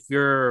imagine if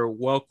you're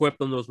well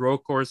equipped on those road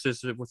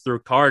courses through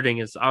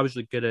karting, it's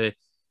obviously going to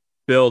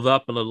build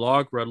up in the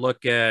long run.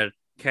 Look at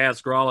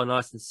Kaz Grala and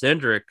Austin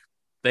Cindric.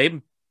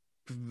 And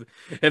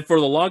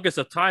for the longest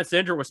of time,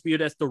 Cindric was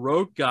viewed as the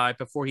road guy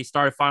before he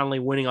started finally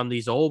winning on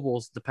these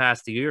ovals the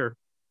past year.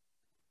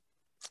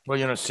 Well,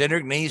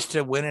 Cindric needs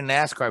to win in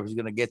NASCAR if he's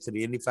going to get to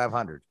the Indy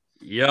 500.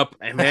 Yep,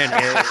 and man,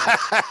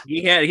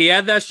 he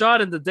had that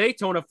shot in the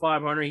Daytona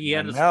 500. He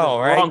had a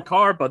wrong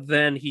car, but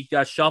then he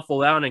got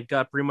shuffled out and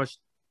got pretty much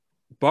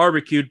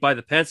barbecued by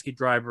the Penske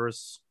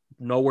drivers.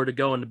 Nowhere to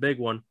go in the big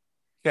one.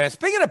 Yeah,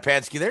 speaking of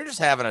Penske, they're just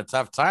having a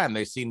tough time.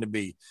 They seem to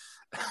be,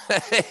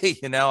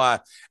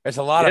 there's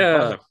a lot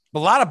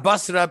of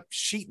busted up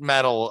sheet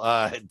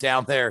metal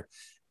down there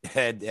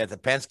at the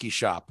Penske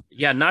shop.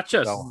 Yeah, not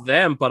just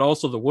them, but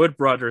also the Wood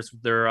brothers,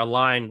 their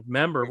aligned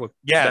member with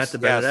Matt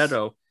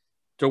Benedetto.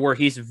 To where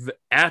he's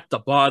at the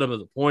bottom of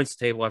the points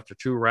table after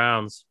 2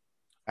 rounds.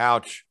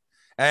 Ouch.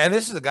 And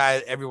this is a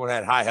guy everyone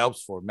had high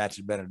hopes for, Matt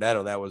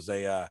Benedetto. That was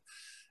a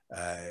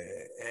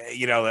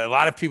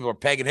lot of people are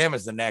pegging him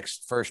as the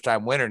next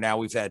first-time winner. Now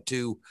we've had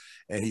 2,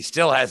 and he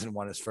still hasn't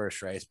won his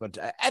first race. But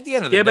at the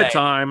end of the day, give it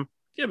time.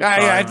 Yeah,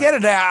 at the end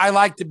of the day, I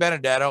like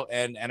Benedetto,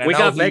 and we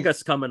got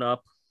Vegas coming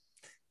up.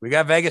 We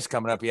got Vegas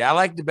coming up. Yeah, I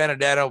like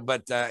Benedetto,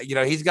 but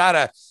he's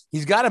got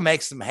to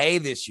make some hay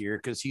this year,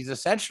 because he's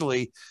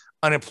essentially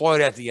unemployed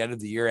at the end of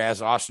the year,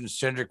 as Austin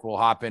Cindric will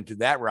hop into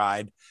that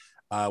ride,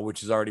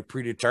 which is already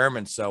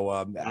predetermined. So,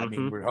 I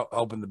mean, we're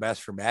hoping the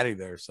best for Matty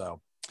there. So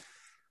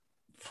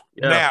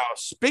now,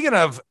 speaking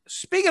of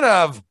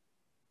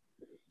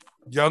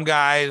young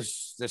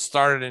guys that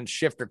started in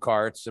shifter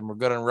carts and were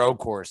good on road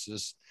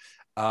courses,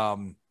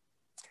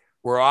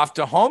 we're off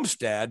to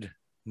Homestead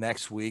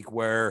next week,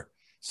 where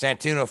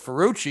Santino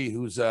Ferrucci,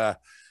 who's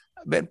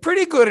been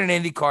pretty good in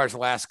Indy cars the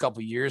last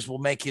couple of years, will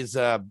make his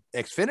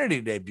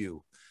Xfinity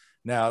debut.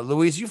 Now,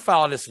 Louise, you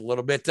followed this a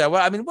little bit.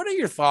 What are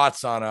your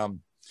thoughts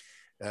on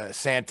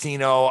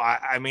Santino?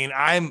 I mean,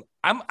 I'm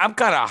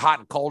kind of hot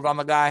and cold on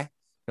the guy.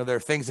 there are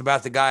things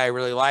about the guy I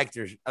really like.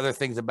 There's other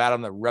things about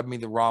him that rub me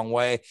the wrong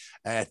way.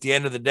 At the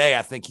end of the day,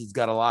 I think he's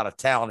got a lot of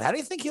talent. How do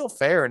you think he'll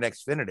fare in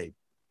Xfinity?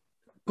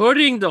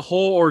 Putting the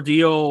whole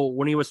ordeal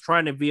when he was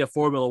trying to be a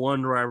Formula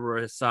One driver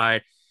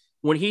aside,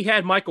 when he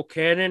had Michael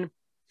Cannon,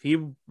 he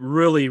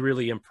really,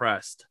 really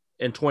impressed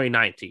in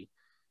 2019.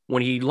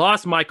 When he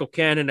lost Michael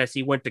Cannon as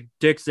he went to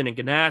Dixon and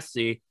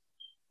Ganassi,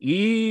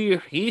 he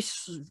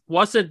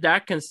wasn't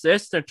that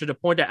consistent to the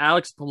point that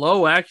Alex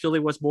Palou actually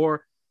was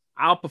more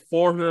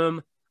outperform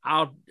him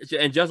out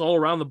and just all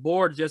around the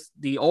board. Just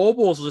the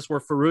ovals just where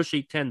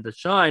Ferrucci tend to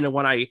shine. And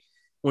when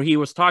he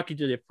was talking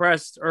to the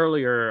press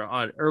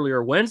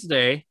earlier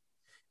Wednesday,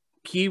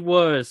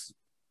 he's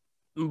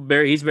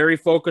very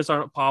focused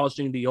on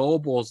polishing the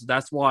ovals.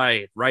 That's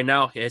why right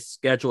now his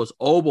schedule is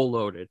oval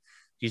loaded.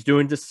 He's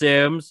doing the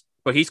sims,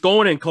 but he's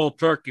going in cold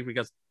turkey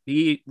because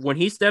when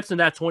he steps in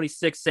that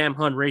 26 Sam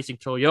Hunt Racing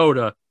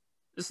Toyota,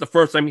 this is the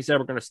first time he's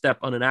ever going to step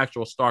on an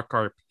actual stock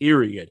car,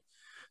 period.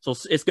 So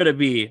it's going to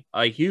be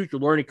a huge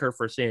learning curve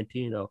for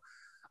Santino.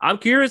 I'm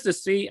curious to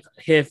see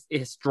if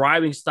his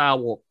driving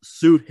style will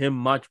suit him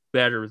much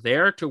better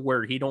there to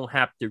where he don't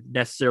have to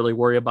necessarily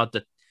worry about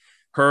the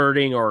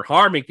hurting or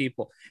harming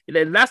people.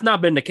 That's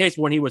not been the case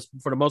when he was,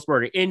 for the most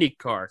part, in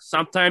IndyCar.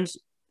 Sometimes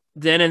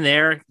then and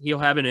there he'll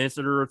have an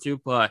incident or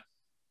two, but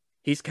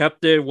he's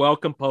kept it well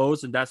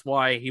composed, and that's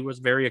why he was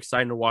very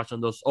excited to watch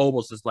on those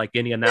ovals, is like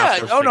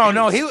Indianapolis. Yeah. Oh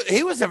no,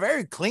 he was a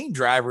very clean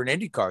driver in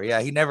IndyCar.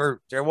 Yeah,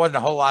 there wasn't a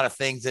whole lot of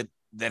things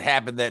that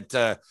happened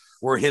that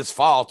were his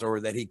fault or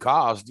that he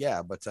caused.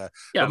 Yeah, but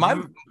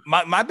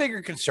my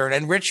bigger concern,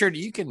 and Richard,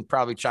 you can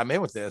probably chime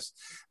in with this,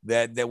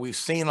 that we've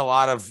seen a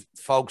lot of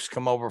folks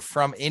come over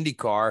from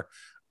IndyCar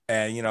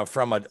and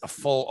from a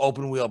full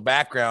open wheel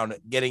background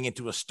getting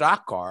into a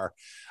stock car.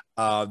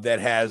 That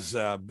has,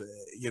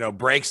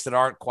 brakes that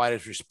aren't quite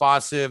as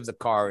responsive. The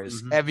car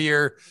is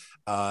heavier.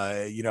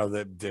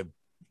 The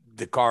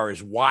car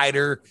is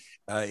wider.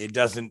 It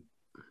doesn't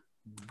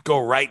go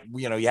right.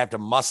 You have to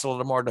muscle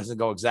it more. It doesn't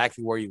go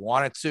exactly where you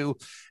want it to.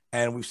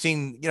 And we've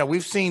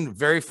seen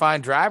very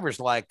fine drivers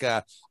like,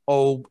 Dario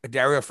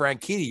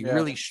Franchitti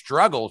really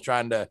struggle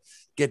trying to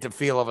get the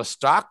feel of a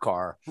stock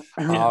car.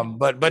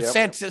 But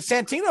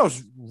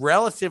Santino's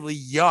relatively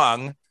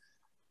young,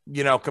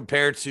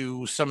 compared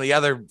to some of the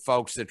other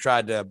folks that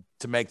tried to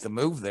make the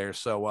move there.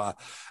 So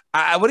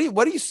what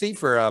do you see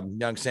for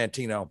young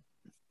Santino?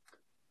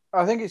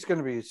 I think it's going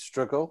to be a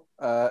struggle.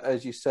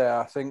 As you say,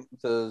 I think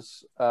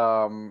there's,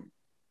 I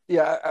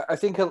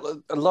think a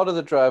lot of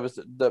the drivers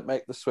that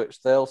make the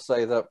switch, they'll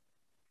say that,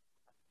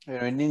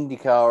 an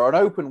IndyCar or an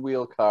open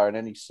wheel car in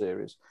any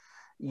series,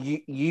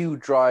 you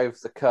drive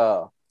the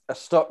car. A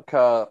stock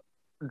car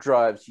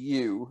drives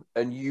you,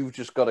 and you've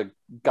just got to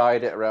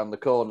guide it around the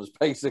corners,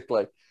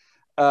 basically.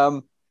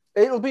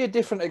 It'll be a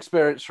different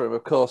experience for him,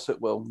 of course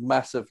it will,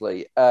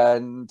 massively,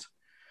 and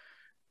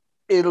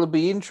it'll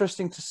be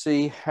interesting to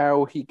see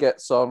how he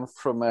gets on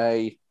from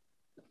dare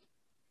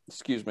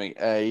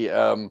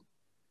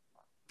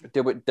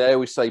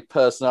we say,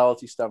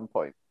 personality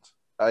standpoint.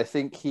 I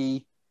think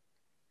he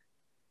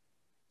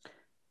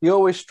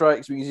always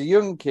strikes me. He's a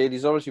young kid.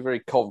 He's obviously very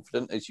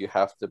confident, as you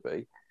have to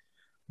be,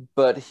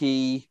 but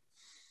he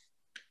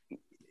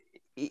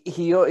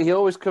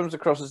always comes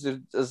across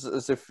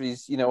as if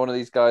he's one of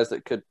these guys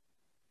that could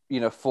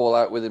fall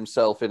out with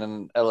himself in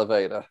an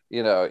elevator.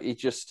 He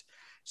just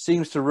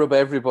seems to rub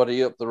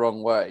everybody up the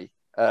wrong way,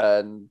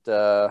 and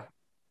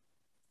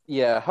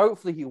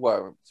hopefully he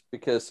won't,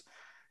 because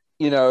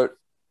a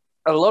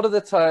lot of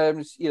the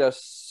times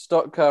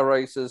stock car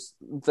racers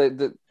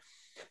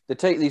they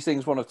take these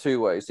things one of two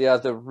ways. They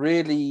either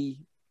really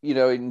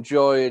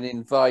enjoy and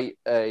invite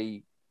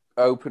a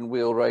open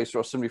wheel racer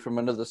or somebody from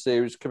another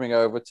series coming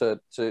over to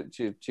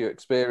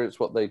experience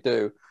what they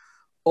do,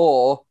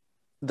 or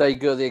they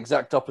go the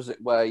exact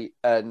opposite way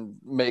and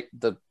make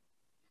the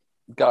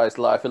guy's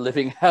life a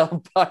living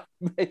hell by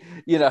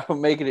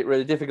making it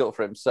really difficult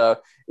for him. So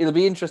it'll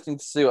be interesting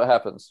to see what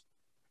happens.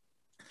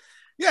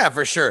 Yeah,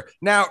 for sure.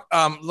 Now,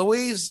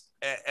 Louise,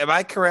 am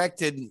I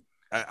correct in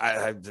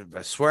I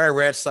swear I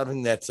read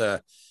something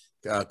that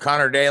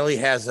Connor Daly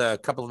has a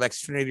couple of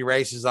Xfinity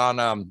races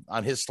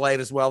on his slate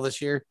as well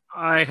this year?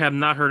 I have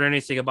not heard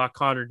anything about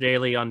Connor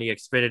Daly on the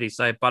Xfinity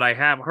site, but I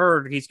have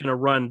heard he's going to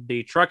run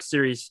the truck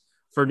series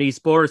for Nice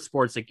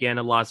Sports again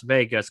in Las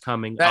Vegas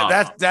coming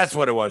up. That's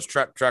what it was,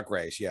 truck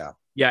race, yeah.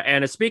 Yeah,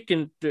 and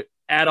speaking to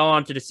add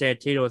on to the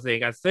Santino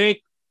thing, I think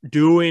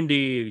doing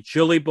the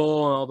Chili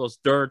Bowl and all those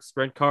dirt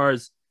sprint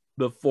cars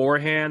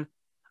beforehand,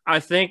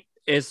 I think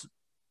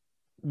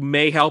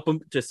may help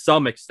him to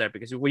some extent,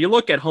 because when you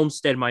look at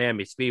Homestead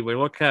Miami Speedway,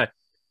 look at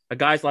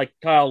guys like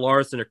Kyle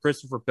Larson or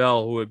Christopher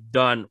Bell who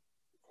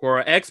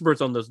are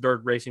experts on those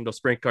dirt racing, those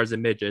sprint cars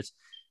and midgets,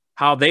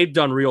 how they've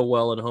done real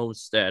well in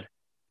Homestead.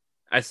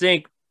 I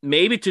think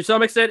maybe to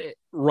some extent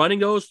running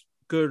those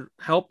could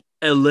help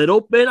a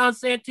little bit on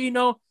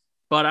Santino,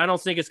 but I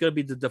don't think it's going to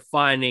be the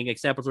defining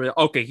examples where,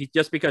 okay,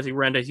 just because he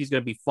ran this, he's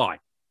going to be fine.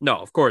 No,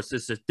 of course,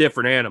 it's a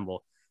different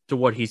animal to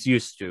what he's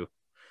used to.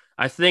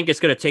 I think it's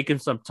going to take him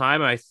some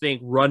time. I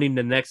think running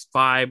the next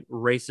 5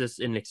 races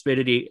in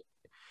Xfinity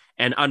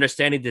and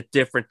understanding the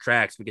different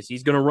tracks, because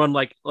he's going to run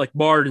like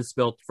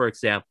Martinsville, for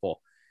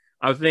example.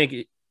 I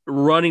think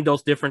running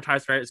those different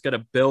types of tracks is going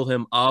to build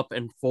him up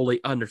and fully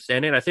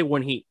understand it. I think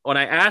when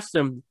I asked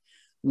him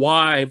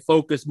why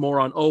focus more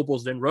on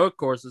ovals than road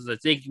courses, I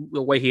think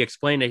the way he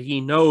explained it,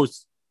 he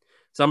knows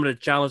some of the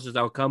challenges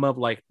that will come up,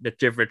 like the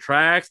different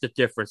tracks, the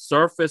different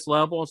surface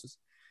levels,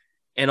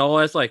 and all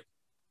that's like,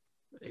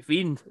 if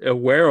he's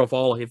aware of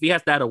if he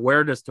has that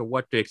awareness to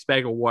what to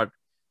expect or what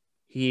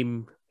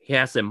he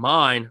has in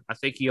mind, I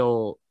think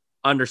he'll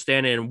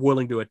understand it and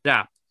willing to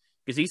adapt.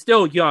 Because he's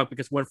still young.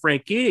 Because when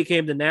Franchitti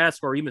came to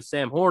NASCAR, or even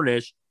Sam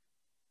Hornish,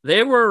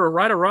 they were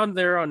right around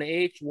there on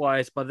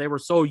age-wise, but they were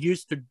so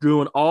used to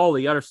doing all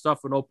the other stuff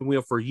in open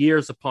wheel for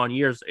years upon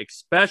years,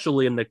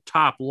 especially in the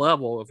top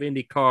level of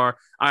IndyCar,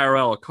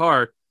 IRL, or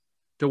kart,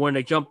 to when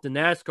they jumped to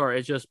NASCAR,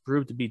 it just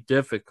proved to be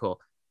difficult.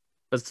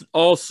 But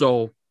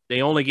also,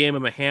 they only gave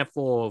him a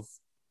handful of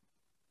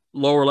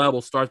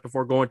lower-level starts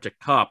before going to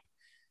Cup.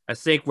 I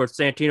think with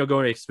Santino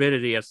going to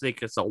Xfinity, I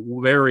think it's a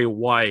very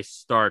wise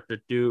start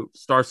to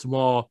start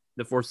small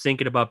before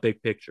thinking about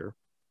big picture.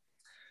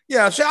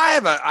 Yeah, so I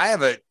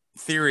have a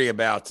theory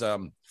about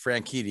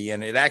Franchitti,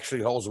 and it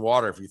actually holds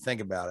water if you think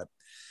about it.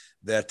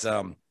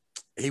 That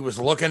he was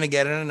looking to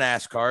get into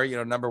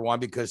NASCAR, number one,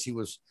 because he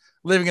was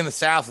living in the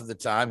South at the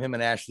time. Him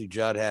and Ashley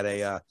Judd had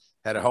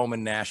a home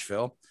in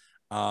Nashville.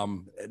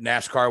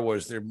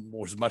 NASCAR there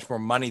was much more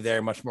money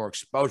there, much more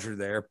exposure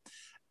there.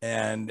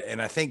 And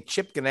I think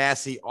Chip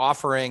Ganassi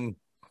offering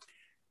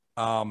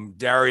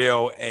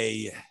Dario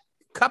a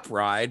Cup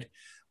ride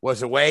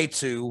was a way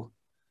to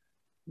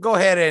go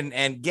ahead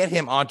and get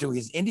him onto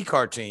his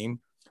IndyCar team,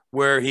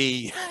 where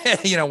he,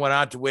 went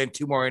on to win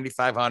 2 more Indy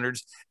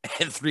 500s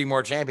and 3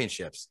 more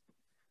championships.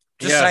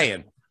 Just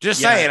saying.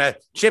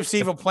 Chip's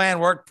evil plan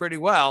worked pretty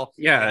well.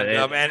 Yeah,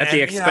 and at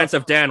the expense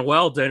of Dan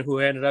Weldon, who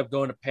ended up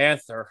going to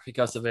Panther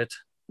because of it.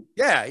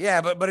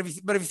 Yeah, but if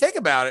you think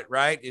about it,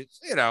 right? It's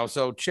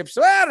so Chip's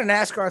the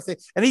NASCAR thing,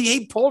 and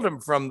he pulled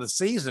him from the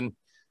season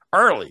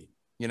early,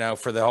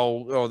 for the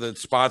whole the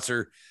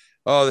sponsor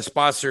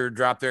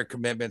dropped their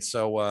commitment.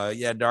 So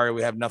Dario,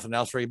 we have nothing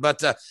else for you.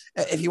 But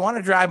if you want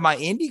to drive my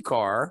Indy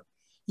car,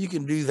 you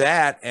can do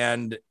that,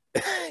 and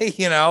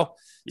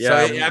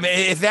Yeah, so, I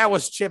mean, if that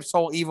was Chip's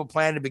whole evil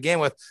plan to begin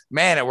with,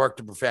 man, it worked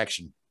to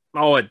perfection.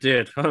 Oh, it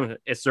did.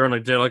 It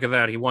certainly did. Look at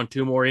that. He won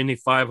 2 more Indy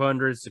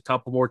 500s, a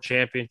couple more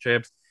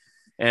championships.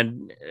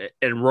 And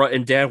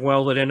Dan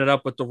Weldon ended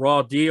up with the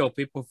raw deal.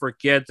 People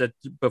forget that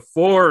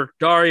before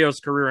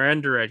Dario's career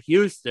ended at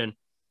Houston,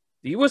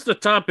 he was the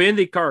top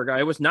IndyCar guy.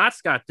 It was not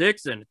Scott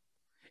Dixon.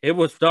 It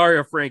was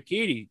Dario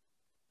Franchitti.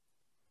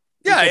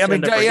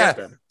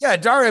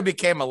 Dario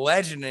became a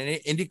legend in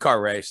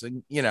IndyCar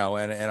racing, and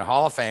a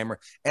Hall of Famer.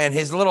 And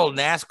his little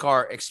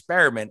NASCAR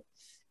experiment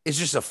is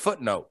just a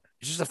footnote.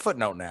 It's just a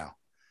footnote now.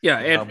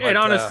 Yeah, it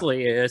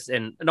honestly is.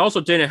 And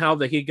also didn't help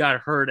that he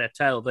got hurt at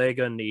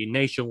Talladega in the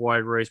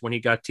nationwide race when he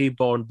got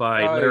T-boned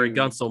by Larry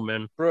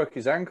Gunselman. Broke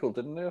his ankle,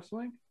 didn't he, or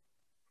something?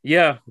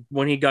 Yeah,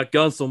 when he got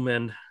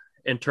Gunselman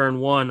in turn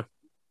 1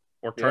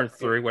 or turn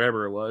 3,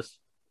 whatever it was.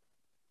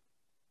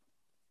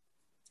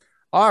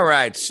 All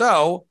right,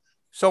 so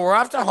we're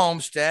off to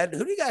Homestead.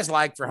 Who do you guys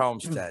like for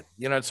Homestead?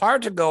 It's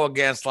hard to go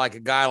against like a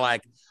guy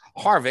like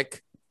Harvick,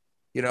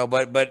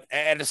 but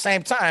at the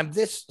same time,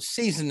 this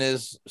season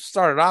is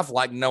started off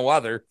like no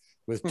other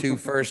with 2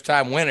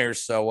 first-time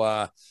winners.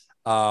 So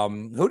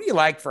who do you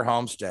like for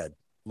Homestead,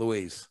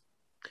 Louise?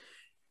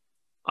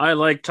 I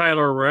like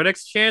Tyler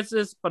Reddick's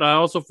chances, but I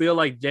also feel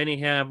like Denny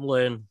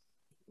Hamlin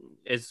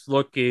is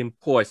looking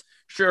poised.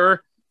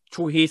 Sure,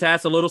 he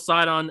has a little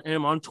side on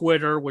him on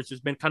Twitter, which has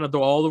been kind of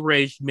all the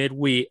rage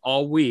midweek,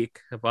 all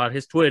week about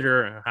his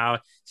Twitter and how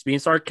he's being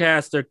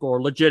sarcastic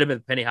or legitimate,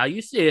 depending how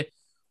you see it.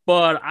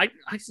 But I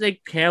think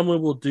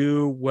Hamlin will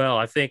do well.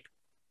 I think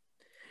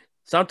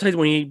sometimes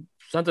when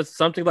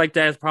something like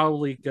that is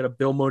probably going to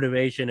build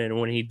motivation, and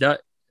when he does,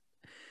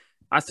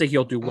 I think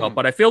he'll do well.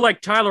 But I feel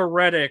like Tyler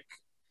Reddick,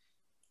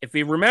 if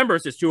he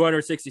remembers his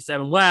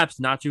 267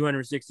 laps, not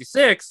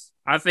 266,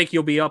 I think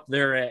he'll be up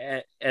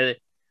there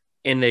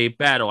in the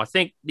battle. I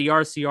think the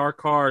RCR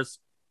cars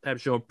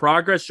have shown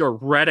progress. Sure,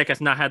 Reddick has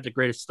not had the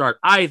greatest start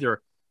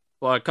either,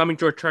 but coming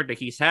to a track that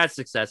he's had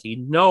success, he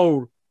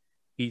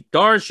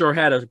darn sure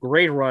had a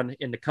great run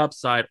in the Cup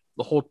side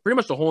pretty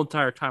much the whole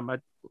entire time.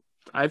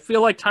 I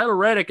feel like Tyler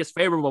Reddick is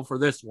favorable for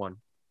this one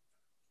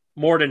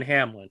more than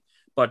Hamlin,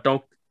 but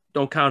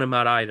don't count him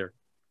out either.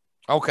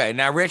 Okay,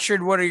 now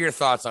Richard, what are your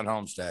thoughts on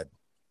Homestead?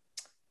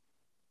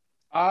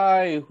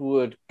 I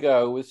would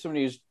go with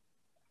somebody who's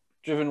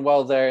driven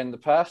well there in the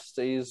past.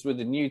 He's with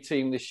a new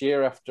team this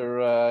year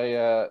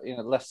after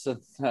less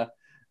than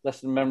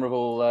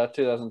memorable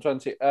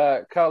 2020.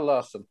 Kyle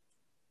Larson.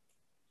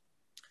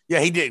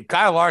 Yeah, he did.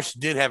 Kyle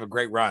Larson did have a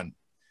great run.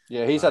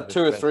 Yeah, he's had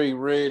 2 or 3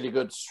 really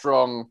good,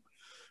 strong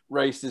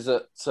races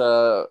at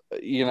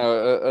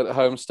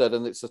Homestead,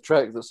 and it's a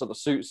track that sort of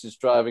suits his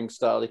driving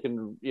style. He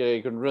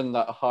can run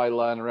that high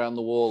line around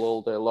the wall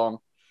all day long.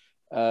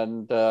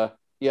 And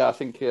yeah, I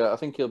think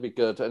he'll be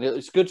good, and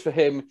it's good for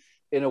him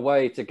in a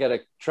way to get a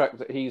track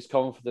that he's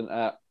confident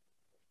at,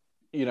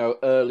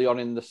 early on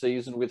in the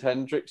season with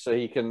Hendrick, so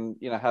he can,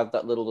 have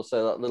that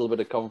little bit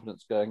of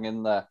confidence going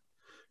in there,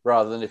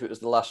 rather than if it was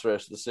the last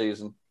race of the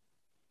season.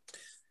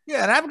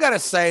 Yeah, and I've got to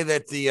say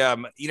that the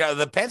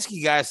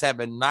Penske guys have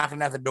been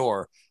knocking at the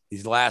door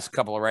these last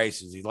couple of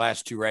races, these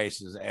last two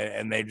races,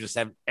 and they just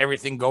have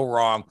everything go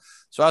wrong.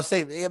 So I'll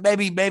say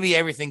maybe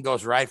everything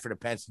goes right for the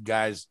Penske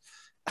guys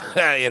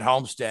at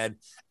Homestead,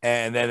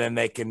 and then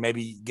they can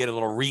maybe get a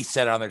little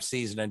reset on their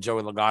season, and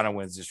Joey Logano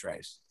wins this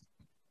race.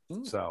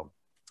 So,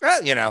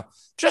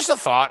 just a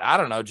thought. I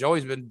don't know.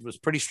 Joey's was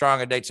pretty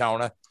strong at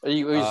Daytona.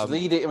 He was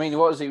leading. I mean,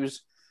 he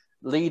was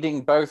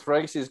leading both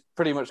races,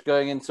 pretty much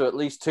going into at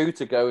least 2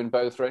 to go in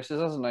both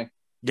races, hasn't he?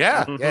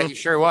 Yeah, he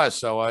sure was.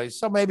 So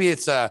maybe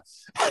it's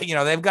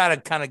they've got to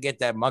kind of get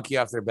that monkey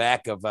off their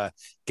back of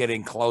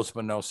getting close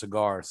but no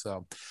cigar.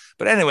 So,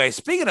 but anyway,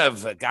 speaking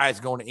of guys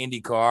going to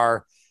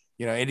IndyCar,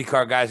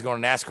 IndyCar guys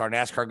going to NASCAR,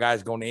 NASCAR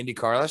guys going to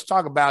IndyCar. Let's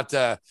talk about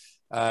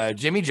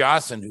Jimmy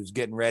Johnson, who's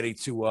getting ready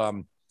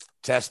to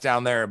test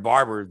down there at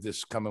Barber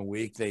this coming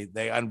week.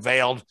 They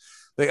unveiled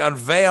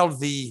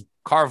the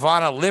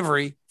Carvana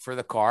livery for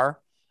the car.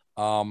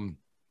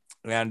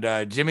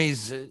 And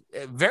Jimmy's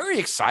very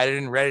excited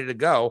and ready to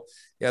go.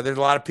 Yeah, there's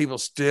a lot of people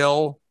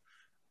still,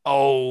 they're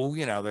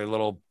a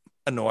little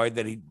annoyed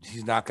that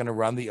he's not going to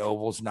run the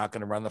ovals, not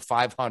going to run the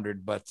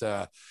 500. But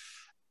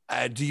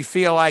do you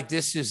feel like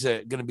this is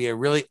going to be a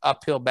really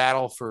uphill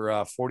battle for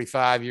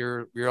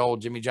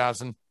 45-year-old Jimmy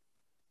Johnson?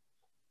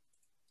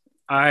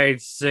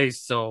 I'd say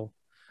so.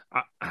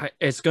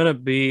 It's going to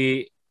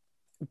be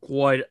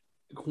quite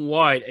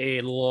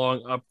a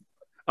long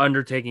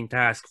undertaking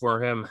task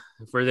for him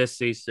for this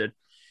season.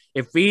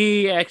 If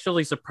he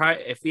actually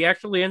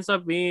ends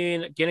up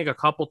getting a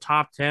couple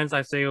top 10s,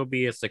 I say it'll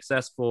be a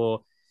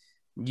successful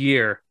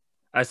year.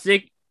 I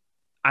think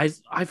I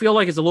feel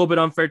like it's a little bit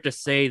unfair to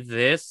say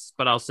this,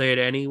 but I'll say it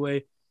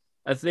anyway.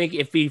 I think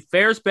if he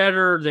fares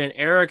better than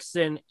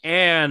Ericsson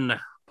and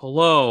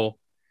Palou,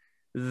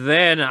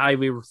 then I'd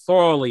be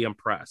thoroughly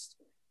impressed.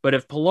 But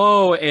if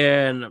Palou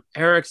and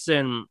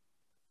Ericsson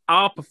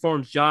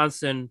outperforms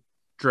Johnson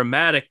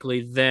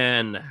dramatically,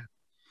 then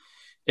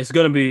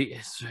it'll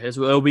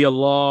be a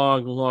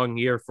long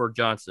year for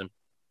Johnson.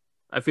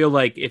 I feel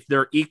like if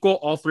they're equal,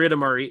 all three of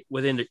them are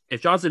within.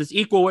 If Johnson is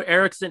equal with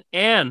Ericsson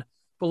and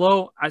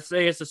Palou, I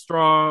say it's a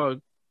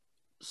strong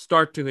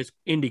start to his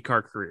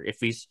IndyCar career. If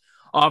he's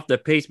off the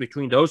pace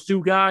between those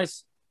two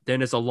guys,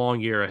 then it's a long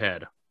year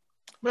ahead.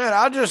 Man,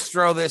 I'll just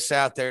throw this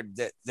out there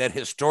that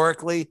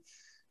historically,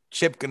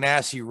 Chip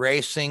Ganassi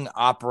Racing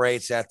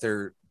operates at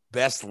their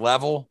best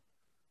level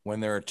when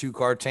they're a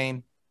 2-car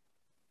team.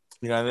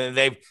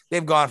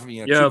 They've gone from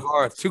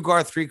 2-car,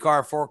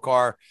 3-car,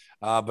 4-car,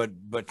 but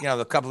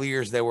a couple of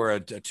years they were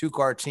a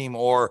 2-car team,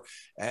 or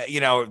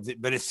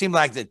but it seemed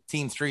like the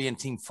team 3 and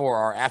team 4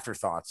 are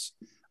afterthoughts.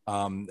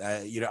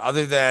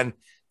 Other than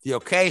the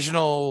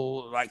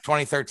occasional, like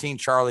 2013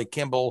 Charlie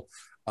Kimball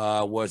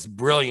was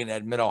brilliant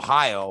at Mid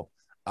Ohio,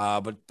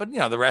 but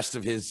the rest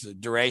of his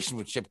duration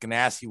with Chip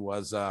Ganassi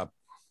was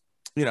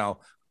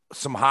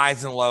some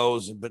highs and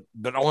lows,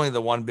 but only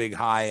the one big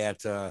high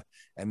at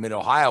Mid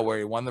Ohio where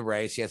he won the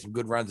race. He had some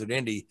good runs at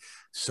Indy.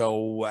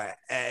 So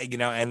and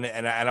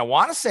I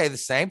want to say the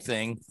same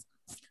thing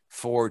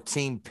for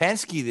Team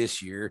Penske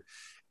this year,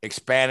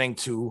 expanding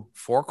to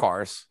 4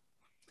 cars.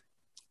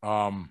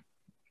 That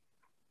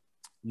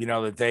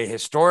they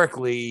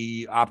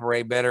historically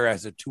operate better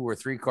as a 2 or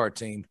 3-car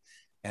team,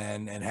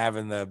 and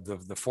having the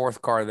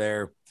 4th car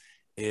there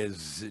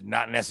is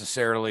not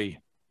necessarily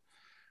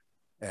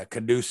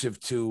conducive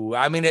to.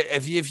 I mean,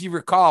 if you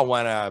recall,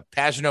 when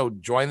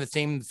Pagenaud joined the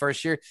team the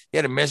first year, he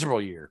had a miserable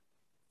year.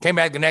 Came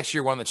back the next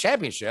year, won the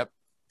championship,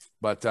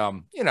 but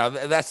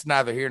that's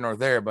neither here nor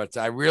there. But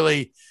I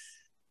really,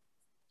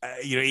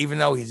 even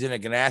though he's in a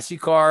Ganassi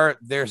car,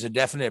 there's a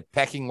definite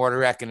pecking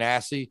order at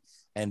Ganassi,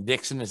 and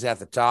Dixon is at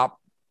the top.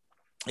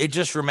 It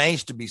just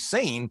remains to be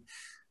seen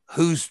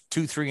who's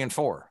 2, 3, and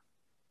 4.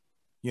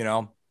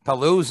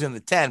 Palou's in the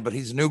 10, but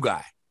he's a new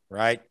guy,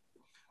 right?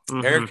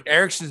 Mm-hmm.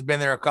 Ericsson's been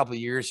there a couple of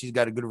years. He's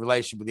got a good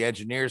relationship with the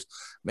engineers.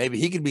 Maybe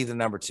he could be the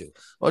number 2.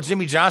 Well,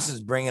 Jimmy Johnson's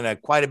bringing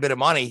quite a bit of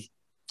money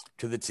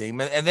to the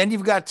team. And then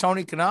you've got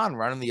Tony Kanaan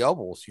running the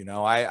ovals.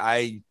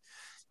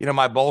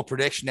 My bold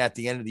prediction at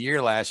the end of the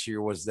year last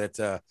year was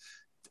that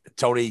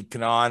Tony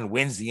Kanaan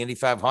wins the Indy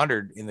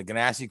 500 in the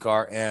Ganassi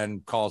car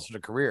and calls it a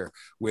career,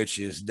 which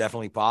is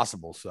definitely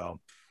possible. So,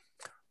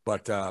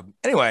 but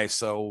anyway,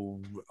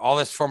 so all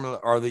this formula,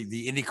 or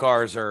the Indy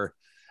cars are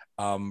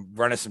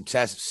running some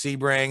tests.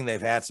 Sebring,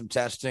 they've had some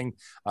testing.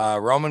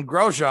 Roman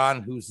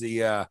Grosjean, who's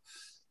the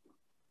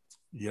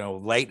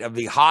late of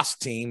the Haas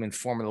team in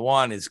Formula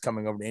One, is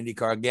coming over to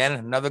IndyCar again.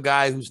 Another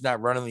guy who's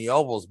not running the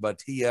ovals,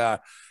 but he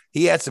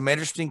had some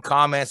interesting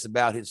comments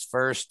about his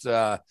first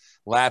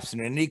laps in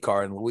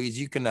IndyCar. And Louise,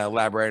 you can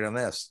elaborate on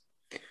this.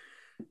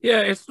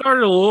 Yeah, it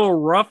started a little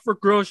rough for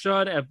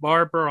Grosjean at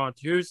Barber on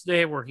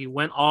Tuesday, where he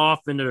went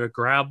off into the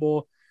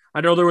gravel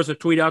I know there was a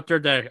tweet out there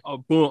that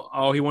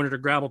he wanted to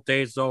grapple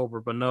days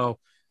over, but no.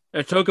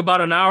 It took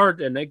about an hour,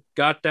 and they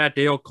got that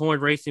Dale Coyne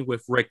Racing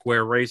with Rick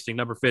Ware Racing,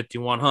 number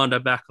 51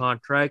 Honda, back on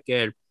track.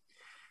 And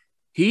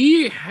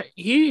he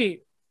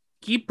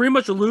pretty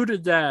much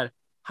alluded that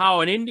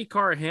how an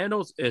IndyCar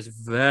handles is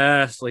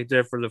vastly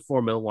different than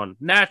Formula One,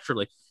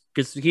 naturally.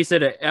 Because he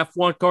said an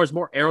F1 car is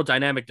more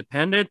aerodynamic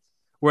dependent,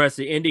 whereas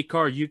the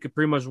IndyCar, you could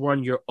pretty much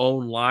run your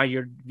own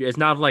line. It's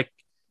not like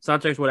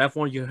sometimes with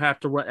F1, you have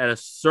to run at a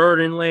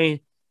certain lane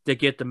to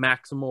get the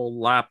maximal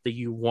lap that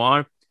you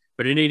want.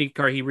 But in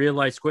IndyCar, he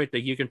realized quick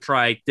that you can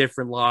try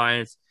different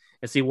lines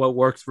and see what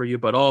works for you.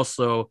 But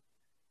also,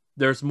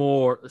 there's a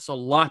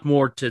lot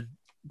more to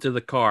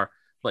the car.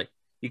 Like,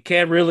 you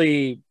can't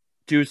really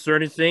do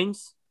certain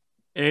things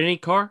in any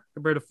car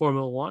compared to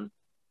Formula One.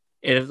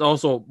 And it's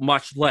also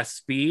much less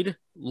speed,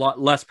 lot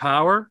less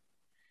power.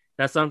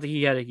 That's something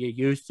he had to get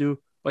used to.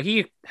 But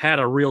he had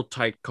a real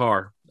tight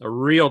car, a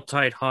real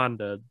tight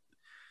Honda,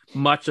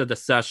 much of the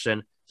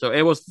session. So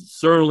it was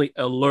certainly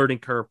a learning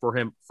curve for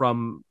him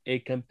from a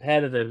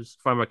competitor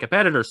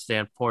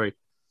standpoint,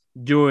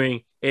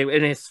 doing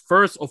in his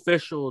first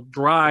official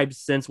drive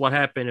since what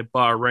happened in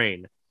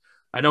Bahrain.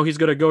 I know he's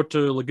going to go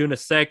to Laguna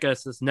Seca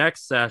as his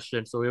next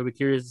session, so we'll be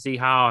curious to see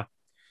how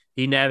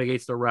he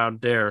navigates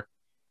around there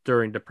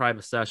during the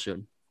private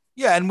session.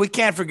 Yeah, and we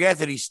can't forget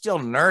that he's still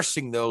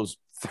nursing those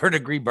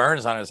third-degree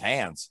burns on his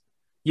hands.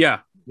 Yeah,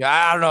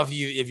 I don't know if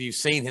you've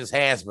seen his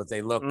hands, but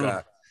they look.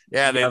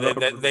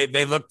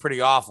 They look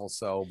pretty awful.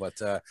 So, but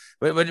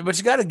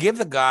you got to give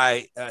the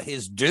guy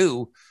his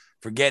due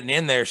for getting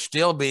in there,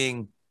 still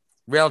being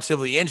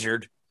relatively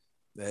injured.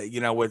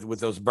 With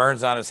those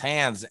burns on his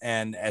hands,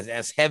 and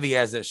as heavy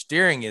as the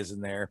steering is in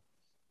there,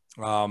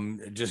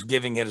 just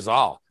giving it his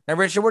all. Now,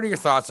 Richard, what are your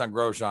thoughts on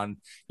Grosjean?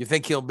 You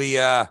think he'll be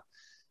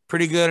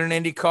pretty good in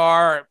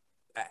IndyCar?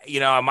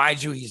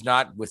 Mind you, he's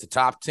not with the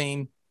top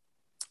team.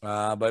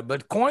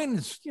 But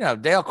Coyne,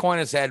 Dale Coyne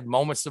has had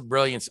moments of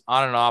brilliance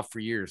on and off for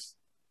years.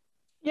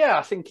 Yeah,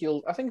 I think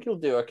he'll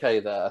do okay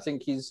there. I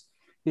think he's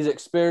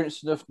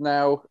experienced enough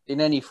now in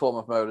any form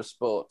of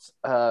motorsport.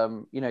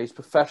 He's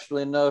professional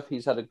enough.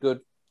 He's had a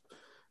good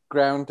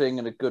grounding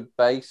and a good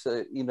base,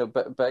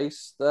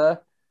 base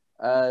there,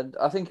 and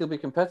I think he'll be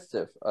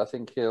competitive. I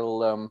think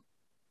he'll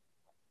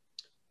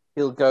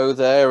go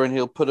there and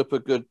he'll put up a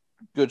good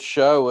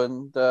show,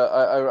 and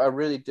I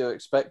really do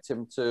expect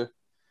him to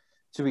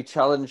be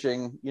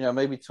challenging,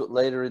 maybe to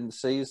later in the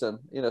season,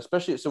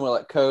 especially at somewhere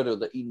like Coda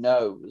that he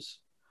knows,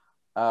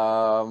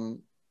 for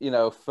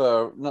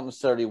not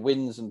necessarily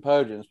wins and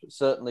podiums, but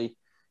certainly,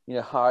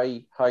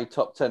 high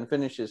top 10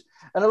 finishes.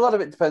 And a lot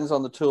of it depends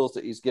on the tools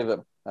that he's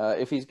given.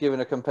 If he's given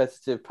a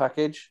competitive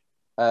package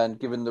and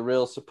given the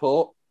real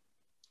support,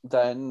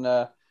 then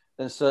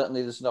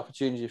certainly there's an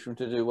opportunity for him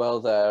to do well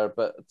there.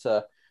 But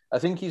I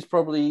think he's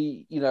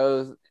probably,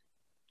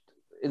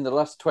 in the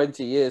last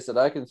 20 years that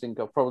I can think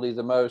of, probably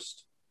the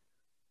most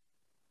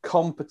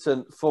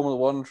competent Formula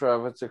One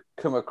driver to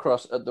come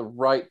across at the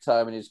right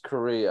time in his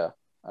career.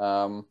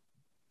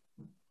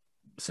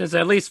 Since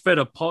at least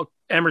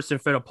Emerson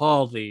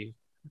Fittipaldi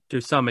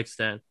to some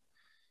extent.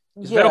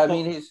 What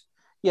is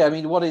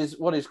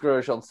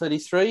Grosjean,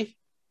 33?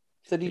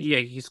 30? Yeah,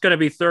 he's going to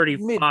be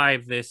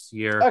 35 this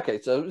year.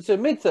 Okay, so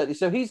mid-30s.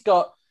 So he's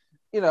got,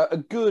 a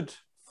good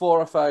 4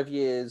 or 5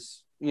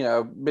 years,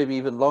 maybe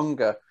even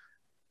longer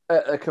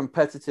at a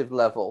competitive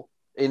level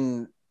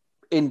in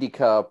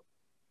IndyCar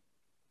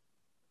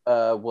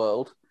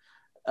world.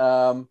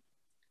 And,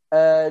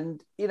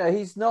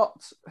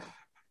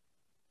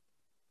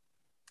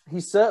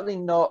 he's certainly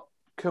not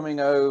coming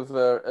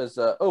over as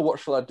what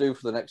shall I do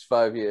for the next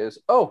 5 years?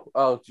 Oh,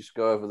 I'll just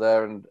go over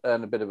there and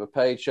earn a bit of a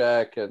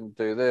paycheck and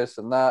do this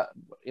and that.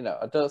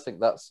 I don't think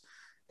that's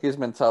his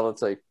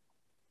mentality.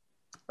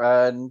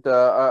 And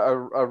I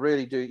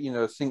really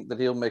do, think that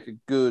he'll make a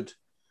good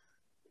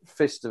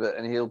fist of it,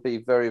 and he'll be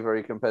very,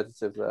 very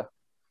competitive there.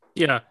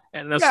 Yeah,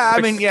 and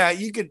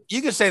you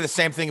could say the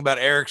same thing about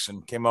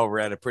Ericsson. Came over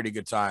at a pretty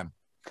good time.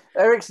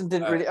 Ericsson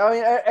didn't really. I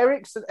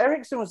mean,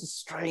 Ericsson was a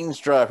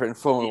strange driver in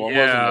Formula One,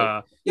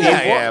 wasn't he?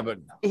 But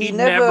he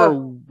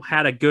never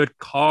had a good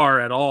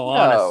car at all.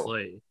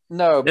 Honestly,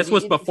 no. This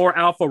was before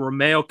Alfa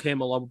Romeo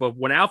came along, but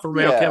when Alfa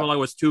Romeo came along, it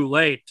was too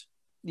late.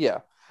 Yeah.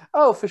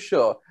 Oh, for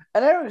sure.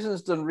 And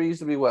Ericsson's done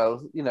reasonably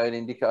well, in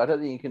IndyCar. I don't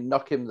think you can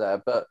knock him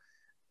there, but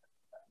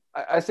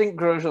I think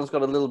Grosjean's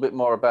got a little bit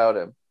more about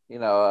him.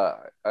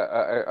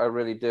 I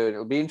really do. And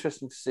it'll be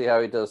interesting to see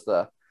how he does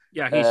there.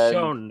 Yeah, he's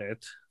shown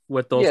it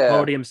with those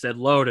podiums at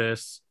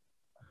Lotus.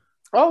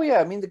 Oh,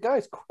 yeah. I mean, the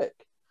guy's quick.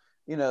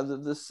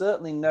 There's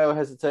certainly no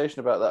hesitation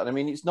about that. And I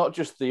mean, it's not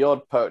just the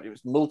odd podium,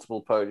 it's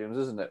multiple podiums,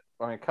 isn't it?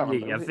 I mean, I can't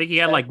remember. I think he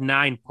had like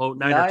 9 or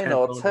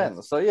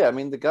 10. So, yeah, I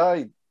mean, the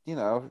guy,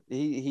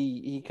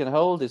 he can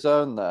hold his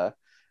own there.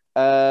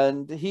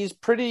 And he's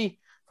pretty,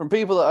 from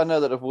people that I know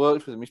that have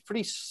worked with him, he's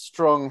pretty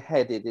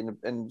strong-headed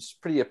and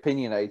pretty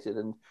opinionated.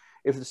 And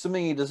if there's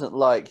something he doesn't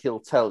like, he'll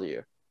tell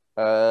you.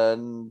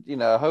 And,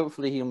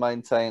 hopefully he'll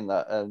maintain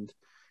that. And,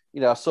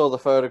 I saw the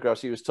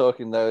photographs. He was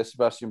talking there with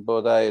Sebastian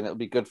Bourdais, and it'll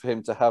be good for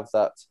him to have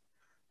that,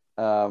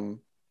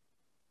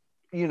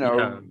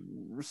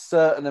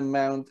 certain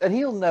amount. And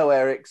he'll know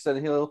Ericsson.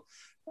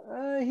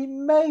 He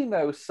may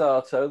know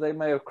Sato. They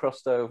may have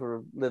crossed over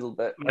a little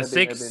bit. I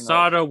think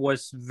Sato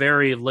was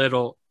very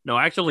little. No,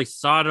 actually,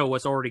 Sato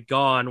was already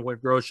gone when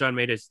Grosjean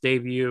made his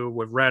debut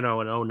with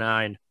Renault in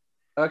 2009.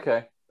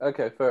 Okay,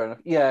 fair enough.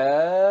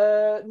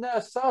 Yeah, no,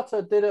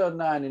 Sato did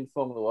 2009 in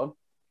Formula One.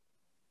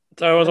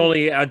 So it was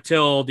only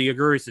until the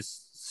Aguri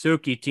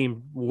Suzuki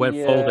team went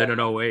folded in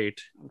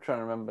 2008. I'm trying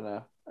to remember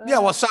now. Yeah,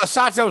 well,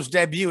 Sato's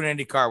debut in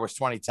IndyCar was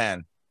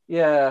 2010.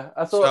 Yeah,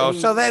 I thought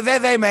so.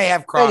 They may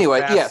have crossed.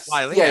 Anyway, paths yes,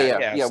 slightly.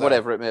 Yeah, so.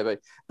 whatever it may be.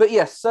 But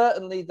yes,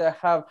 certainly they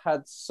have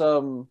had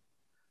some.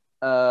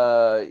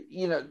 There'll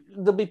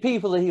be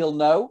people that he'll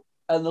know,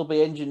 and there'll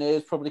be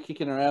engineers probably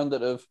kicking around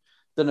that have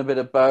done a bit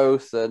of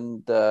both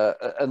and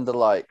the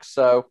like.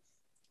 So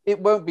it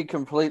won't be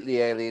completely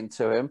alien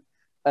to him.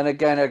 And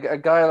again, a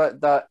guy like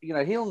that,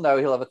 he'll know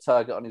he'll have a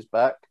target on his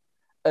back,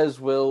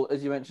 as will,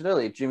 as you mentioned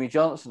earlier, Jimmy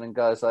Johnson and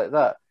guys like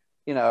that.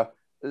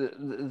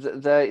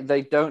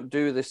 They don't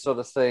do this sort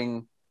of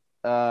thing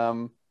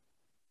on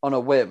a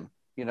whim.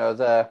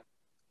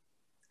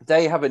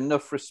 They have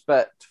enough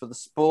respect for the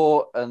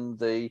sport and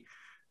the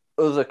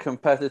other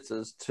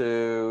competitors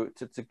to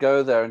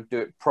go there and do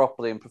it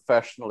properly and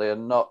professionally,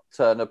 and not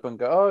turn up and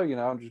go, oh,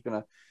 I'm just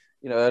gonna,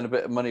 earn a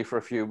bit of money for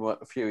a few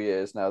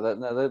years now. They're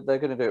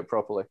going to do it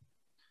properly.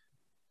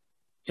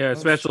 Yeah,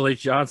 especially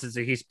Johnson.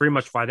 He's pretty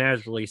much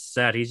financially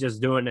set. He's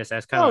just doing this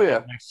as kind of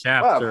the next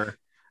chapter. Well,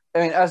 I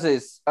mean, as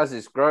is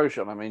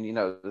Grosjean. I mean,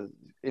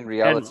 in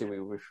reality,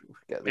 we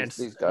get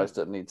these guys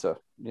that need to,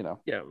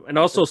 Yeah, and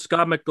also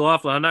Scott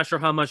McLaughlin. I'm not sure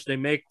how much they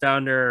make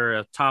down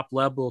there, top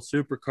level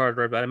supercar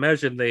driver, but I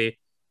imagine they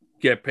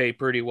get paid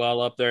pretty well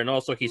up there. And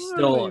also, he's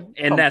still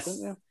in that,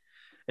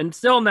 and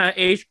still in that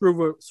age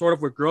group, sort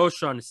of with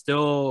Grosjean,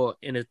 still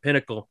in his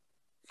pinnacle.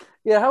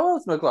 Yeah, how old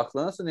is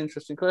McLaughlin? That's an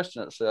interesting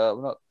question, actually.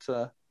 I'm not.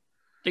 I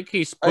think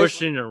he's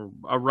pushing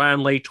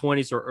around late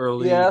 20s or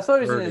early. Yeah, I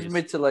thought he was 30s. in his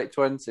mid to late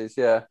 20s.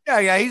 Yeah.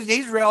 Yeah.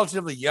 He's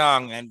relatively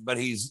young, but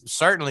he's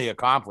certainly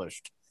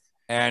accomplished,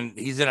 and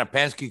he's in a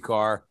Penske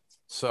car.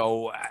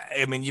 So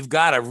I mean, you've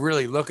got to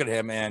really look at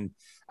him. And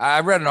I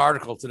read an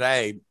article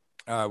today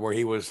where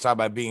he was talking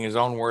about being his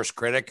own worst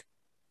critic.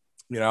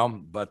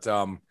 But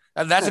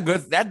that's a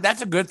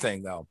good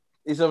thing, though.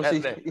 He's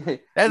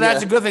obviously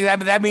that's a good thing.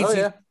 That means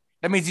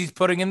that means he's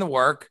putting in the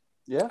work.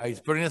 Yeah, he's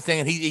putting in the thing,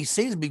 and he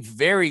seems to be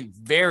very,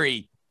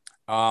 very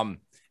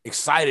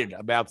excited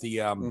about the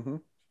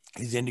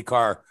his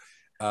IndyCar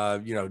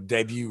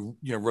debut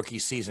rookie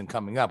season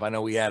coming up. I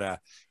know we had a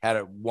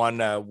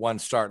one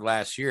start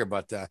last year,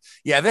 but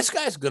this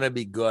guy's going to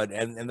be good,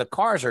 and the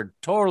cars are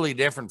totally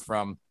different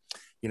from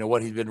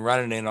what he's been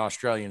running in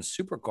Australian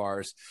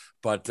supercars,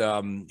 but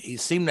he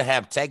seemed to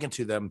have taken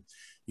to them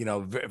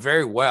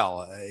very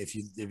well. If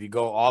you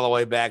go all the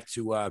way back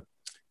to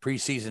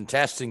preseason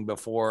testing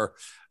before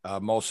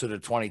most of the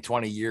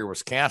 2020 year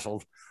was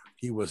canceled,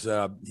 he was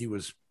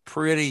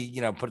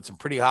pretty, put some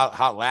pretty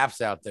hot laps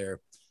out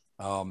there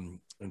in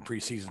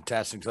preseason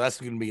testing. So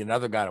that's going to be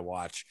another guy to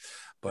watch.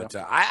 But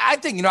I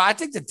think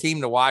the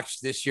team to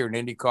watch this year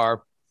in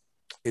IndyCar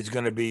is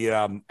going to be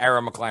Arrow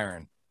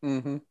McLaren.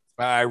 Mm-hmm.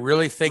 I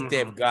really think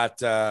they've got.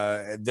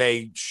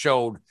 They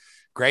showed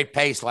great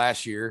pace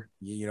last year.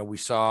 We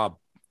saw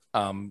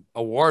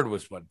Award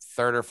was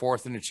third or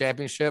fourth in the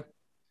championship.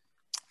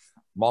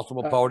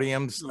 Multiple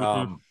podiums.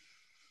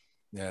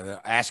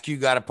 Askew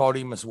got a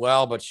podium as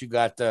well, but you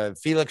got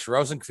Felix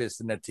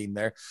Rosenqvist in that team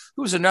there,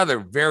 who's another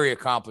very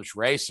accomplished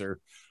racer.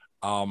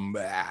 I'm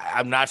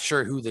not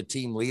sure who the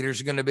team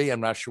leaders are going to be. I'm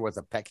not sure what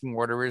the pecking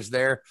order is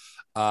there,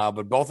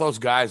 but both those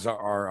guys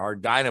are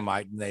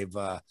dynamite, and they've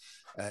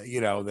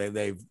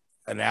they've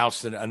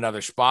announced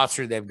another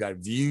sponsor. They've got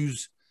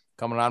Views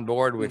coming on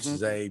board, which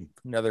is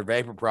another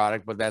vapor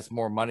product, but that's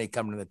more money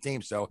coming to the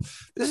team. So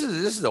this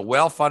is a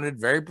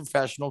well-funded, very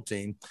professional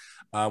team.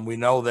 We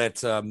know that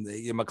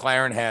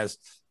McLaren has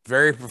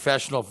very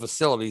professional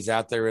facilities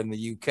out there in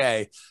the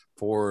UK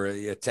for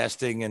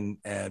testing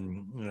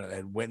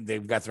and when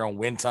they've got their own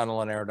wind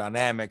tunnel and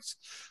aerodynamics.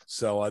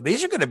 So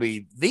these are going to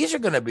be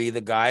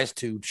the guys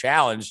to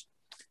challenge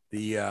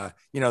the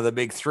the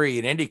big three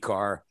in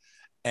IndyCar,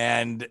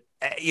 and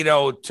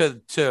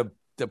to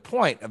the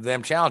point of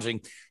them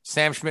challenging,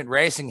 Sam Schmidt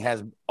Racing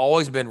has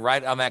always been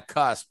right on that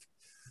cusp,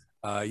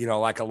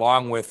 like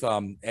along with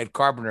Ed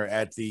Carpenter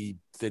at the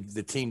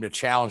team to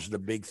challenge the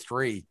big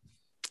three.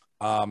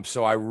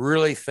 So I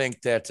really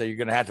think that you're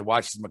going to have to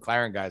watch these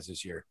McLaren guys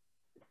this year.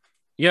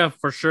 Yeah,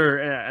 for sure.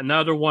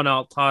 Another one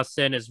I'll toss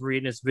in is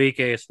Rinus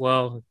VeeKay as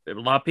well. A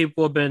lot of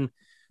people have been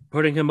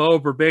putting him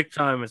over big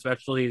time,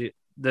 especially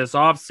this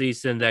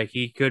offseason, that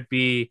he could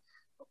be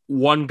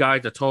one guy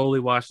to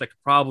totally watch that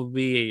could probably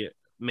be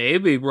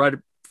maybe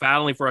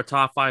battling for a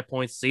top 5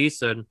 point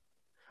season.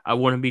 I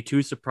wouldn't be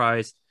too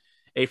surprised.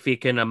 if he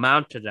can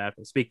amount to that.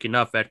 Speaking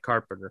of Ed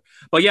Carpenter.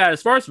 But yeah,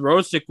 as far as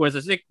Rosick was,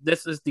 I think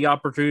this is the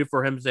opportunity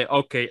for him to say,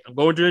 okay, I'm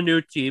going to a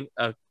new team,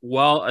 a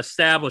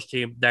well-established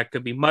team that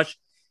could be much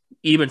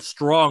even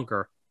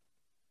stronger.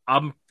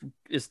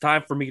 It's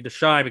time for me to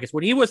shine, because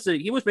when he was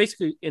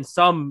basically in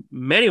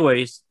many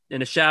ways in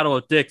the shadow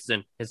of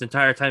Dixon his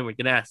entire time with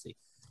Ganassi.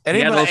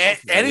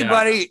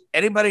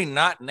 Anybody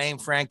not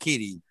named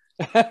Franchitti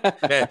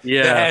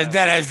that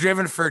has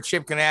driven for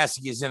Chip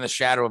Ganassi is in the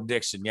shadow of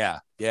Dixon. Yeah.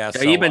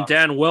 So, even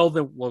Dan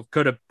Weldon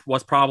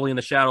was probably in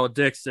the shadow of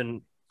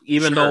Dixon,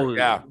 even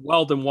though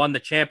Weldon won the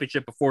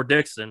championship before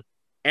Dixon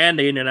and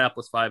the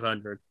Indianapolis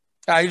 500.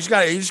 You just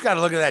got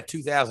to look at that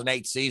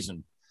 2008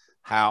 season,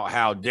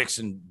 how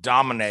Dixon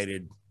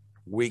dominated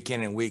week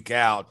in and week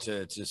out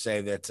to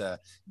say that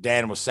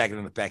Dan was second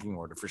in the pecking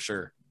order for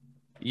sure.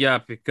 Yeah,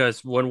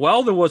 because when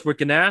Weldon was with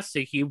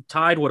Ganassi, he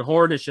tied with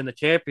Hornish in the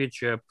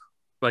championship,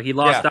 but he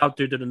lost out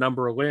due to the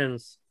number of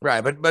wins. Right,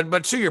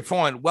 but to your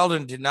point,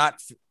 Weldon did not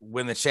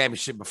win the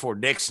championship before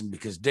Dixon,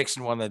 because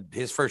Dixon won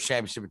his first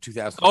championship in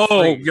 2003.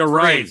 Oh, you're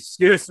right.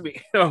 Excuse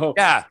me. Oh.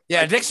 Yeah,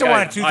 Dixon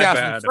won in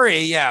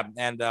 2003. Yeah,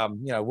 and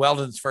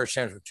Weldon's first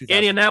championship in 2005.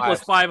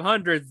 Indianapolis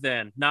 500.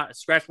 Then, not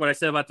scratch what I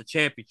said about the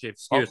championship.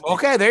 Excuse me.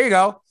 Okay, there you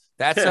go.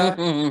 That's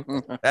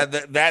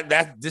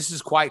that. This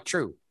is quite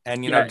true.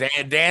 And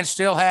Dan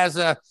still has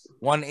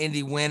one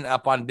Indy win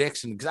up on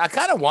Dixon, because I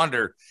kind of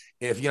wonder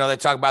if they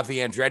talk about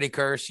the Andretti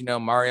curse.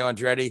 Mario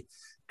Andretti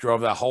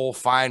drove the whole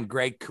fine,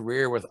 great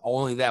career with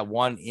only that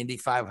one Indy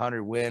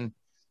 500 win,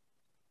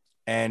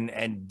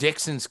 and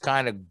Dixon's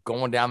kind of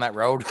going down that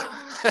road.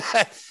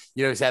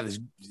 He's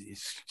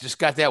just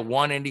got that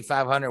one Indy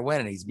 500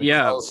 win, and he's been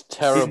close.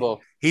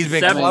 Terrible. He's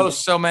been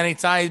close so many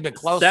times. He's been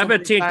close.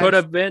 17 could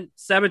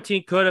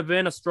have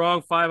been a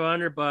strong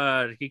 500,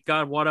 but he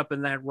got one up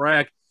in that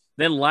wreck.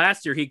 Then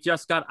last year he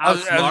just got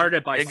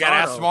outsmarted by Sato. Got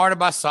outsmarted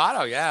by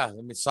Sato. Yeah, I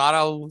mean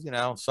Sato.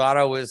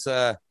 Sato is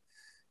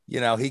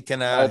he can.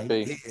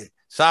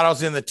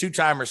 Sato's in the two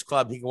timers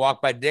club. He can walk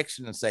by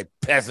Dixon and say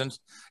peasants.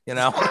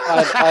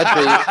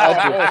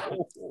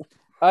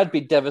 I'd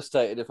be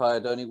devastated if I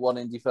had only one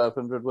Indy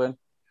 500 win.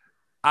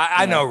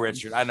 I know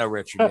Richard.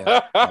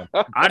 Yeah.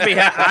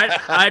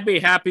 I'd be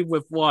happy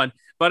with one.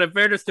 But in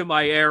fairness to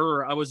my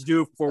error, I was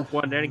due for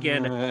one. And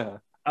again,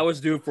 I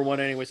was due for one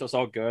anyway, so it's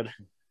all good.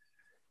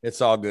 It's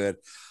all good.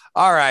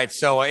 All right.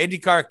 So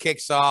IndyCar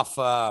kicks off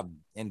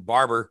in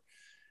Barber.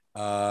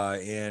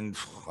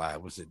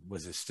 Was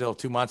it still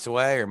 2 months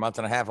away or a month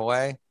and a half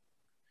away?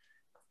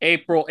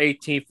 April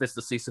 18th is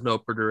the season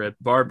opener at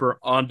Barber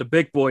on the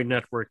Big Boy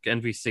Network,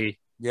 NBC.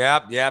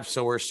 Yep.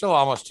 So we're still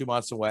almost 2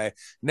 months away.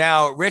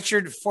 Now,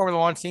 Richard, Formula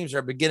One teams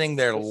are beginning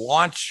their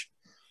launches,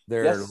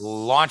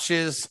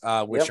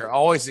 which are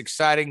always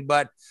exciting.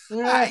 But,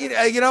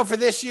 for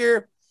this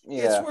year,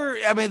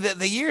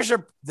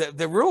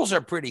 the rules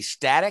are pretty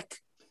static.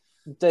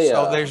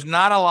 There's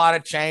not a lot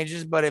of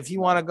changes. But if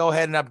you want to go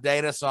ahead and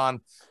update us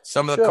on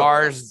some of the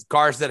cars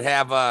that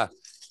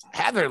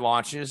have their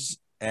launches,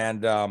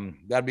 and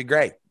that'd be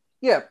great.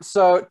 Yeah.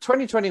 So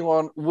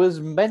 2021 was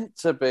meant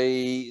to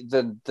be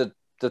the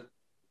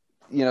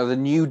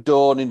new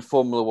dawn in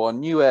Formula One,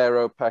 new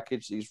aero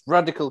package, these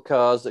radical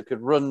cars that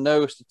could run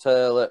nose to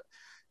tail at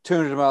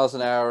 200 miles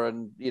an hour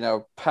and,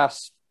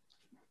 pass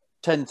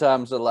 10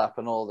 times a lap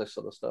and all this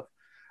sort of stuff.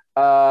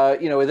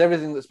 With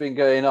everything that's been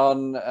going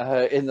on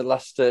in the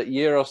last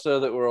year or so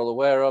that we're all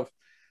aware of,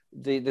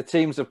 the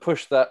teams have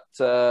pushed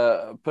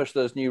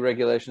those new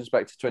regulations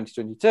back to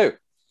 2022.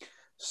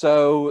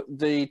 So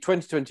the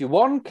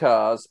 2021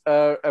 cars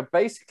are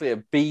basically a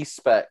B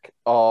spec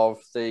of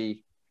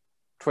the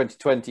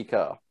 2020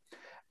 car.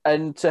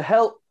 And to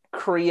help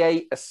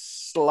create a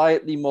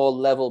slightly more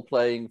level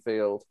playing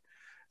field,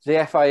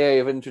 the FIA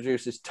have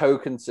introduced this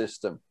token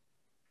system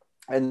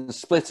and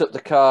split up the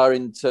car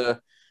into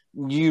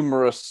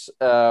numerous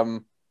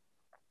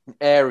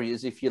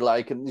areas, if you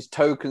like, and these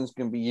tokens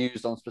can be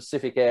used on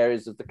specific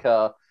areas of the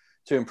car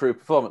to improve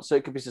performance. So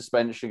it could be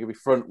suspension, it could be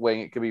front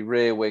wing, it could be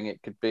rear wing,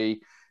 it could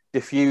be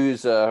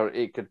diffuser,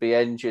 it could be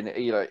engine,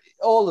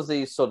 all of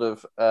these sort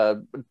of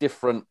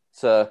different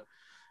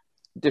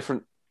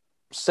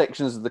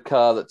sections of the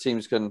car that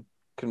teams can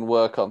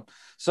work on.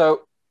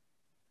 So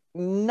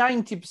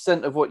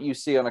 90% of what you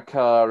see on a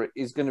car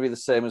is going to be the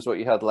same as what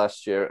you had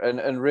last year.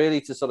 And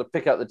really to sort of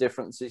pick out the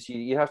differences,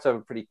 you have to have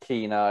a pretty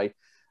keen eye.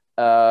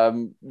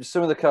 Some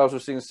of the cars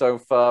we've seen so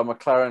far,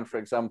 McLaren, for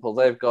example,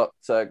 they've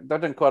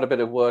done quite a bit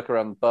of work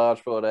around the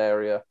bargeboard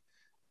area.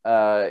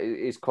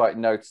 Is quite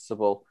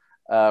noticeable.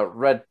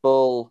 Red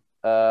Bull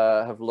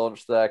have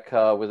launched their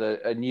car with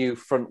a new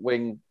front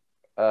wing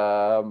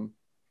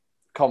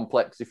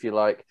complex, if you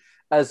like,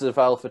 as have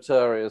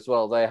AlphaTauri as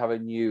well. They have a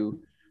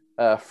new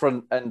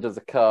front end of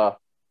the car.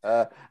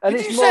 And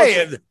did you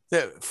say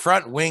the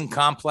front wing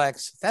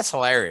complex? That's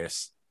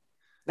hilarious.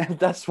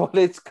 That's what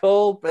it's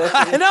called.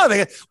 I know.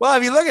 Well,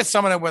 if you look at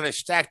some of them where they're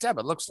stacked up,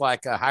 it looks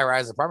like a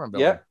high-rise apartment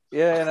building.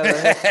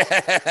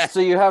 Yeah. So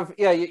you have,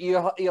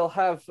 you'll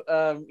have,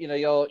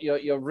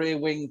 your rear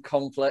wing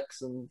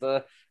complex, and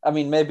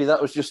maybe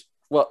that was just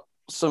what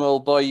some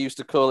old boy used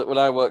to call it when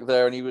I worked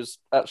there, and he was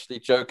actually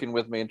joking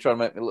with me and trying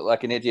to make me look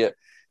like an idiot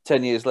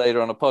 10 years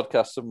later on a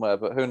podcast somewhere,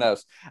 but who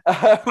knows?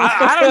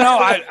 I don't know.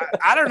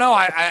 I don't know.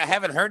 I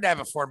haven't heard that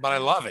before, but I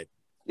love it.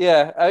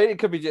 Yeah, it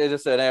could be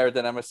just an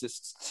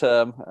aerodynamicist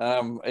term.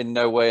 In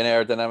no way an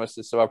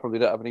aerodynamicist, so I probably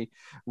don't have any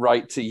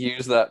right to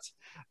use that.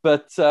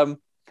 But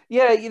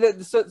yeah,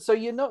 so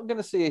you're not going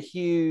to see a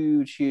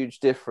huge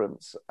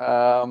difference.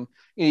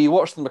 You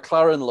watch the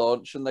McLaren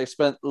launch, and they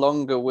spent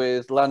longer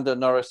with Lando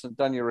Norris and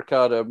Daniel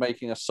Ricciardo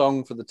making a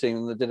song for the team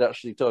than they did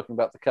actually talking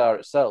about the car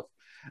itself.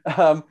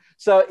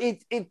 So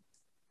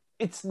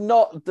it's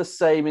not the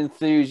same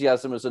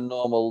enthusiasm as a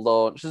normal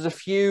launch. There's a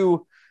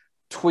few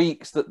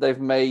tweaks that they've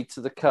made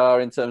to the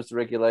car in terms of the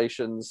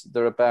regulations.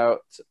 They're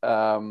about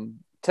 10%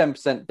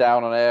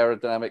 down on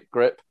aerodynamic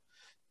grip.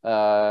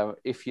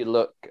 If you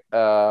look,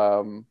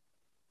 the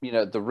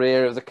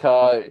rear of the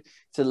car,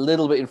 it's a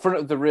little bit in front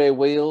of the rear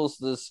wheels.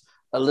 There's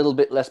a little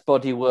bit less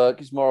body work.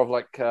 It's more of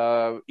like,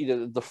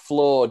 the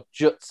floor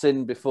juts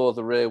in before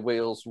the rear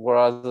wheels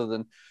rather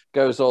than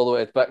goes all the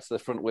way back to the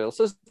front wheels.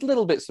 So there's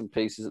little bits and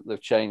pieces that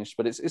they've changed,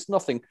 but it's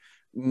nothing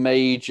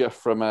major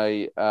from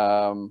a,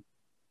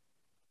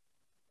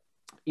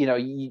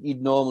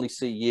 you'd normally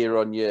see year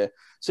on year.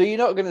 So you're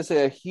not going to see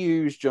a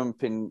huge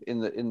jump in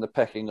the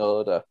pecking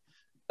order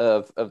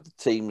of the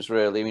teams,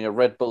 really. I mean,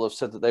 Red Bull have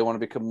said that they want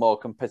to become more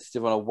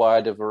competitive on a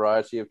wider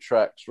variety of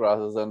tracks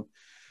rather than,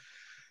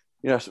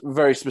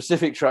 very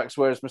specific tracks,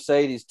 whereas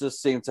Mercedes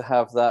does seem to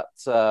have that,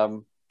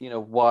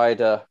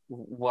 wider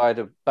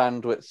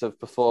bandwidth of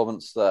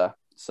performance there.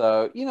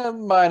 So,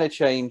 minor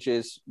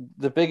changes.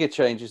 The bigger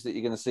changes that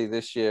you're going to see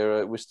this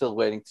year, we're still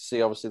waiting to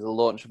see, obviously, the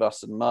launch of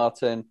Aston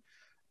Martin,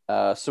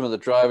 some of the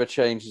driver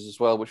changes as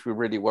well, which we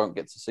really won't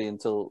get to see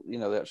until,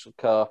 the actual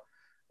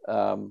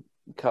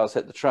cars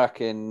hit the track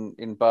in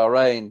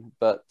Bahrain.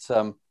 But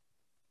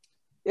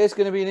it's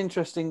going to be an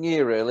interesting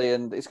year, really,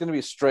 and it's going to be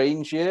a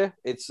strange year.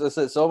 It's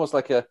almost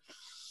like a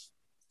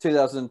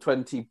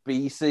 2020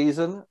 B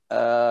season,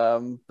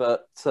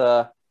 but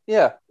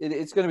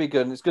it's going to be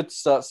good, and it's good to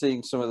start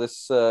seeing some of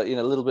this, a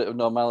little bit of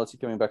normality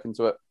coming back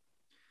into it.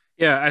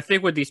 Yeah, I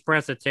think with these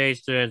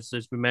presentations,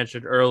 as we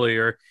mentioned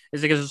earlier,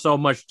 is because it's so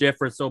much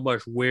different, so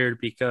much weird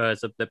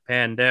because of the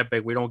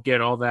pandemic. We don't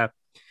get all that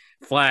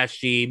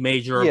flashy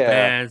major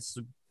events,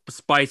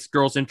 Spice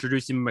Girls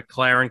introducing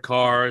McLaren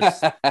cars.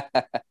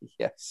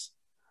 Yes.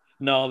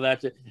 No,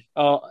 that's it.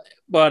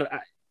 But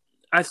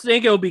I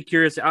think it'll be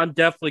curious. I'm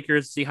definitely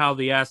curious to see how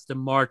the Aston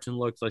Martin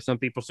looks like. Some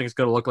people think it's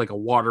going to look like a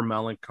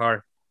watermelon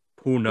car.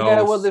 Who knows?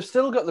 Yeah, well, they've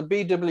still got the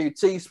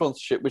BWT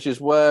sponsorship, which is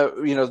where,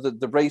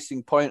 the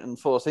Racing Point and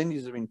Force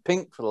Indies have been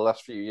pink for the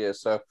last few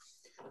years. So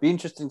it'll be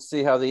interesting to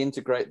see how they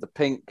integrate the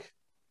pink,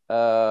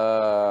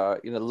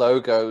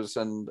 logos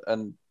and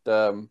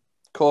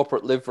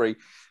corporate livery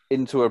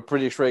into a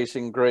British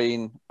Racing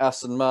Green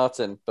Aston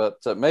Martin. But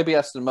maybe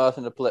Aston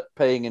Martin are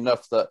paying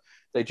enough that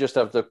they just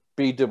have the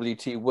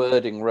BWT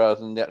wording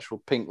rather than the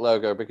actual pink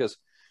logo. Because,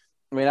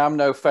 I'm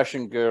no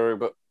fashion guru,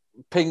 but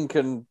pink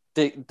and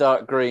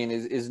dark green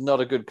is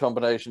not a good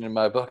combination in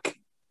my book.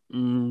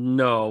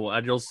 No,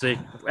 I don't think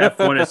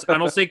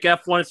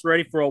F1 is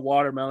ready for a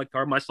watermelon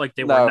car, much like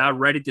they were not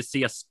ready to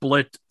see a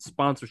split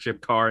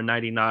sponsorship car in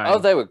 '99. Oh,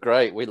 they were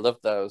great. We loved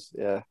those.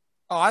 Yeah.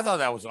 Oh, I thought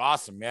that was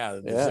awesome. Yeah,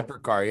 the zipper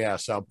car. Yeah.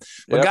 So,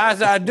 but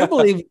guys, I do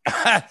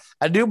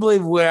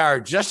believe we are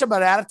just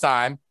about out of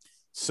time.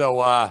 So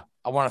I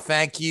want to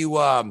thank you,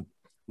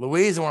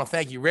 Louise. I want to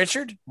thank you,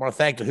 Richard. I want to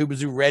thank the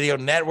Hoobazoo Radio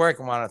Network.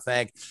 I want to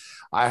thank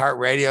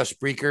iHeartRadio,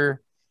 Spreaker,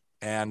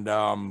 and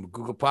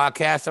Google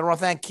Podcasts. I want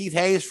to thank Keith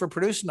Hayes for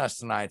producing us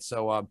tonight.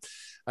 So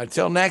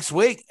until next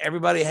week,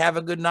 everybody have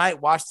a good night.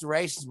 Watch the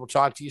races. We'll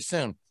talk to you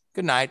soon.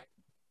 Good night.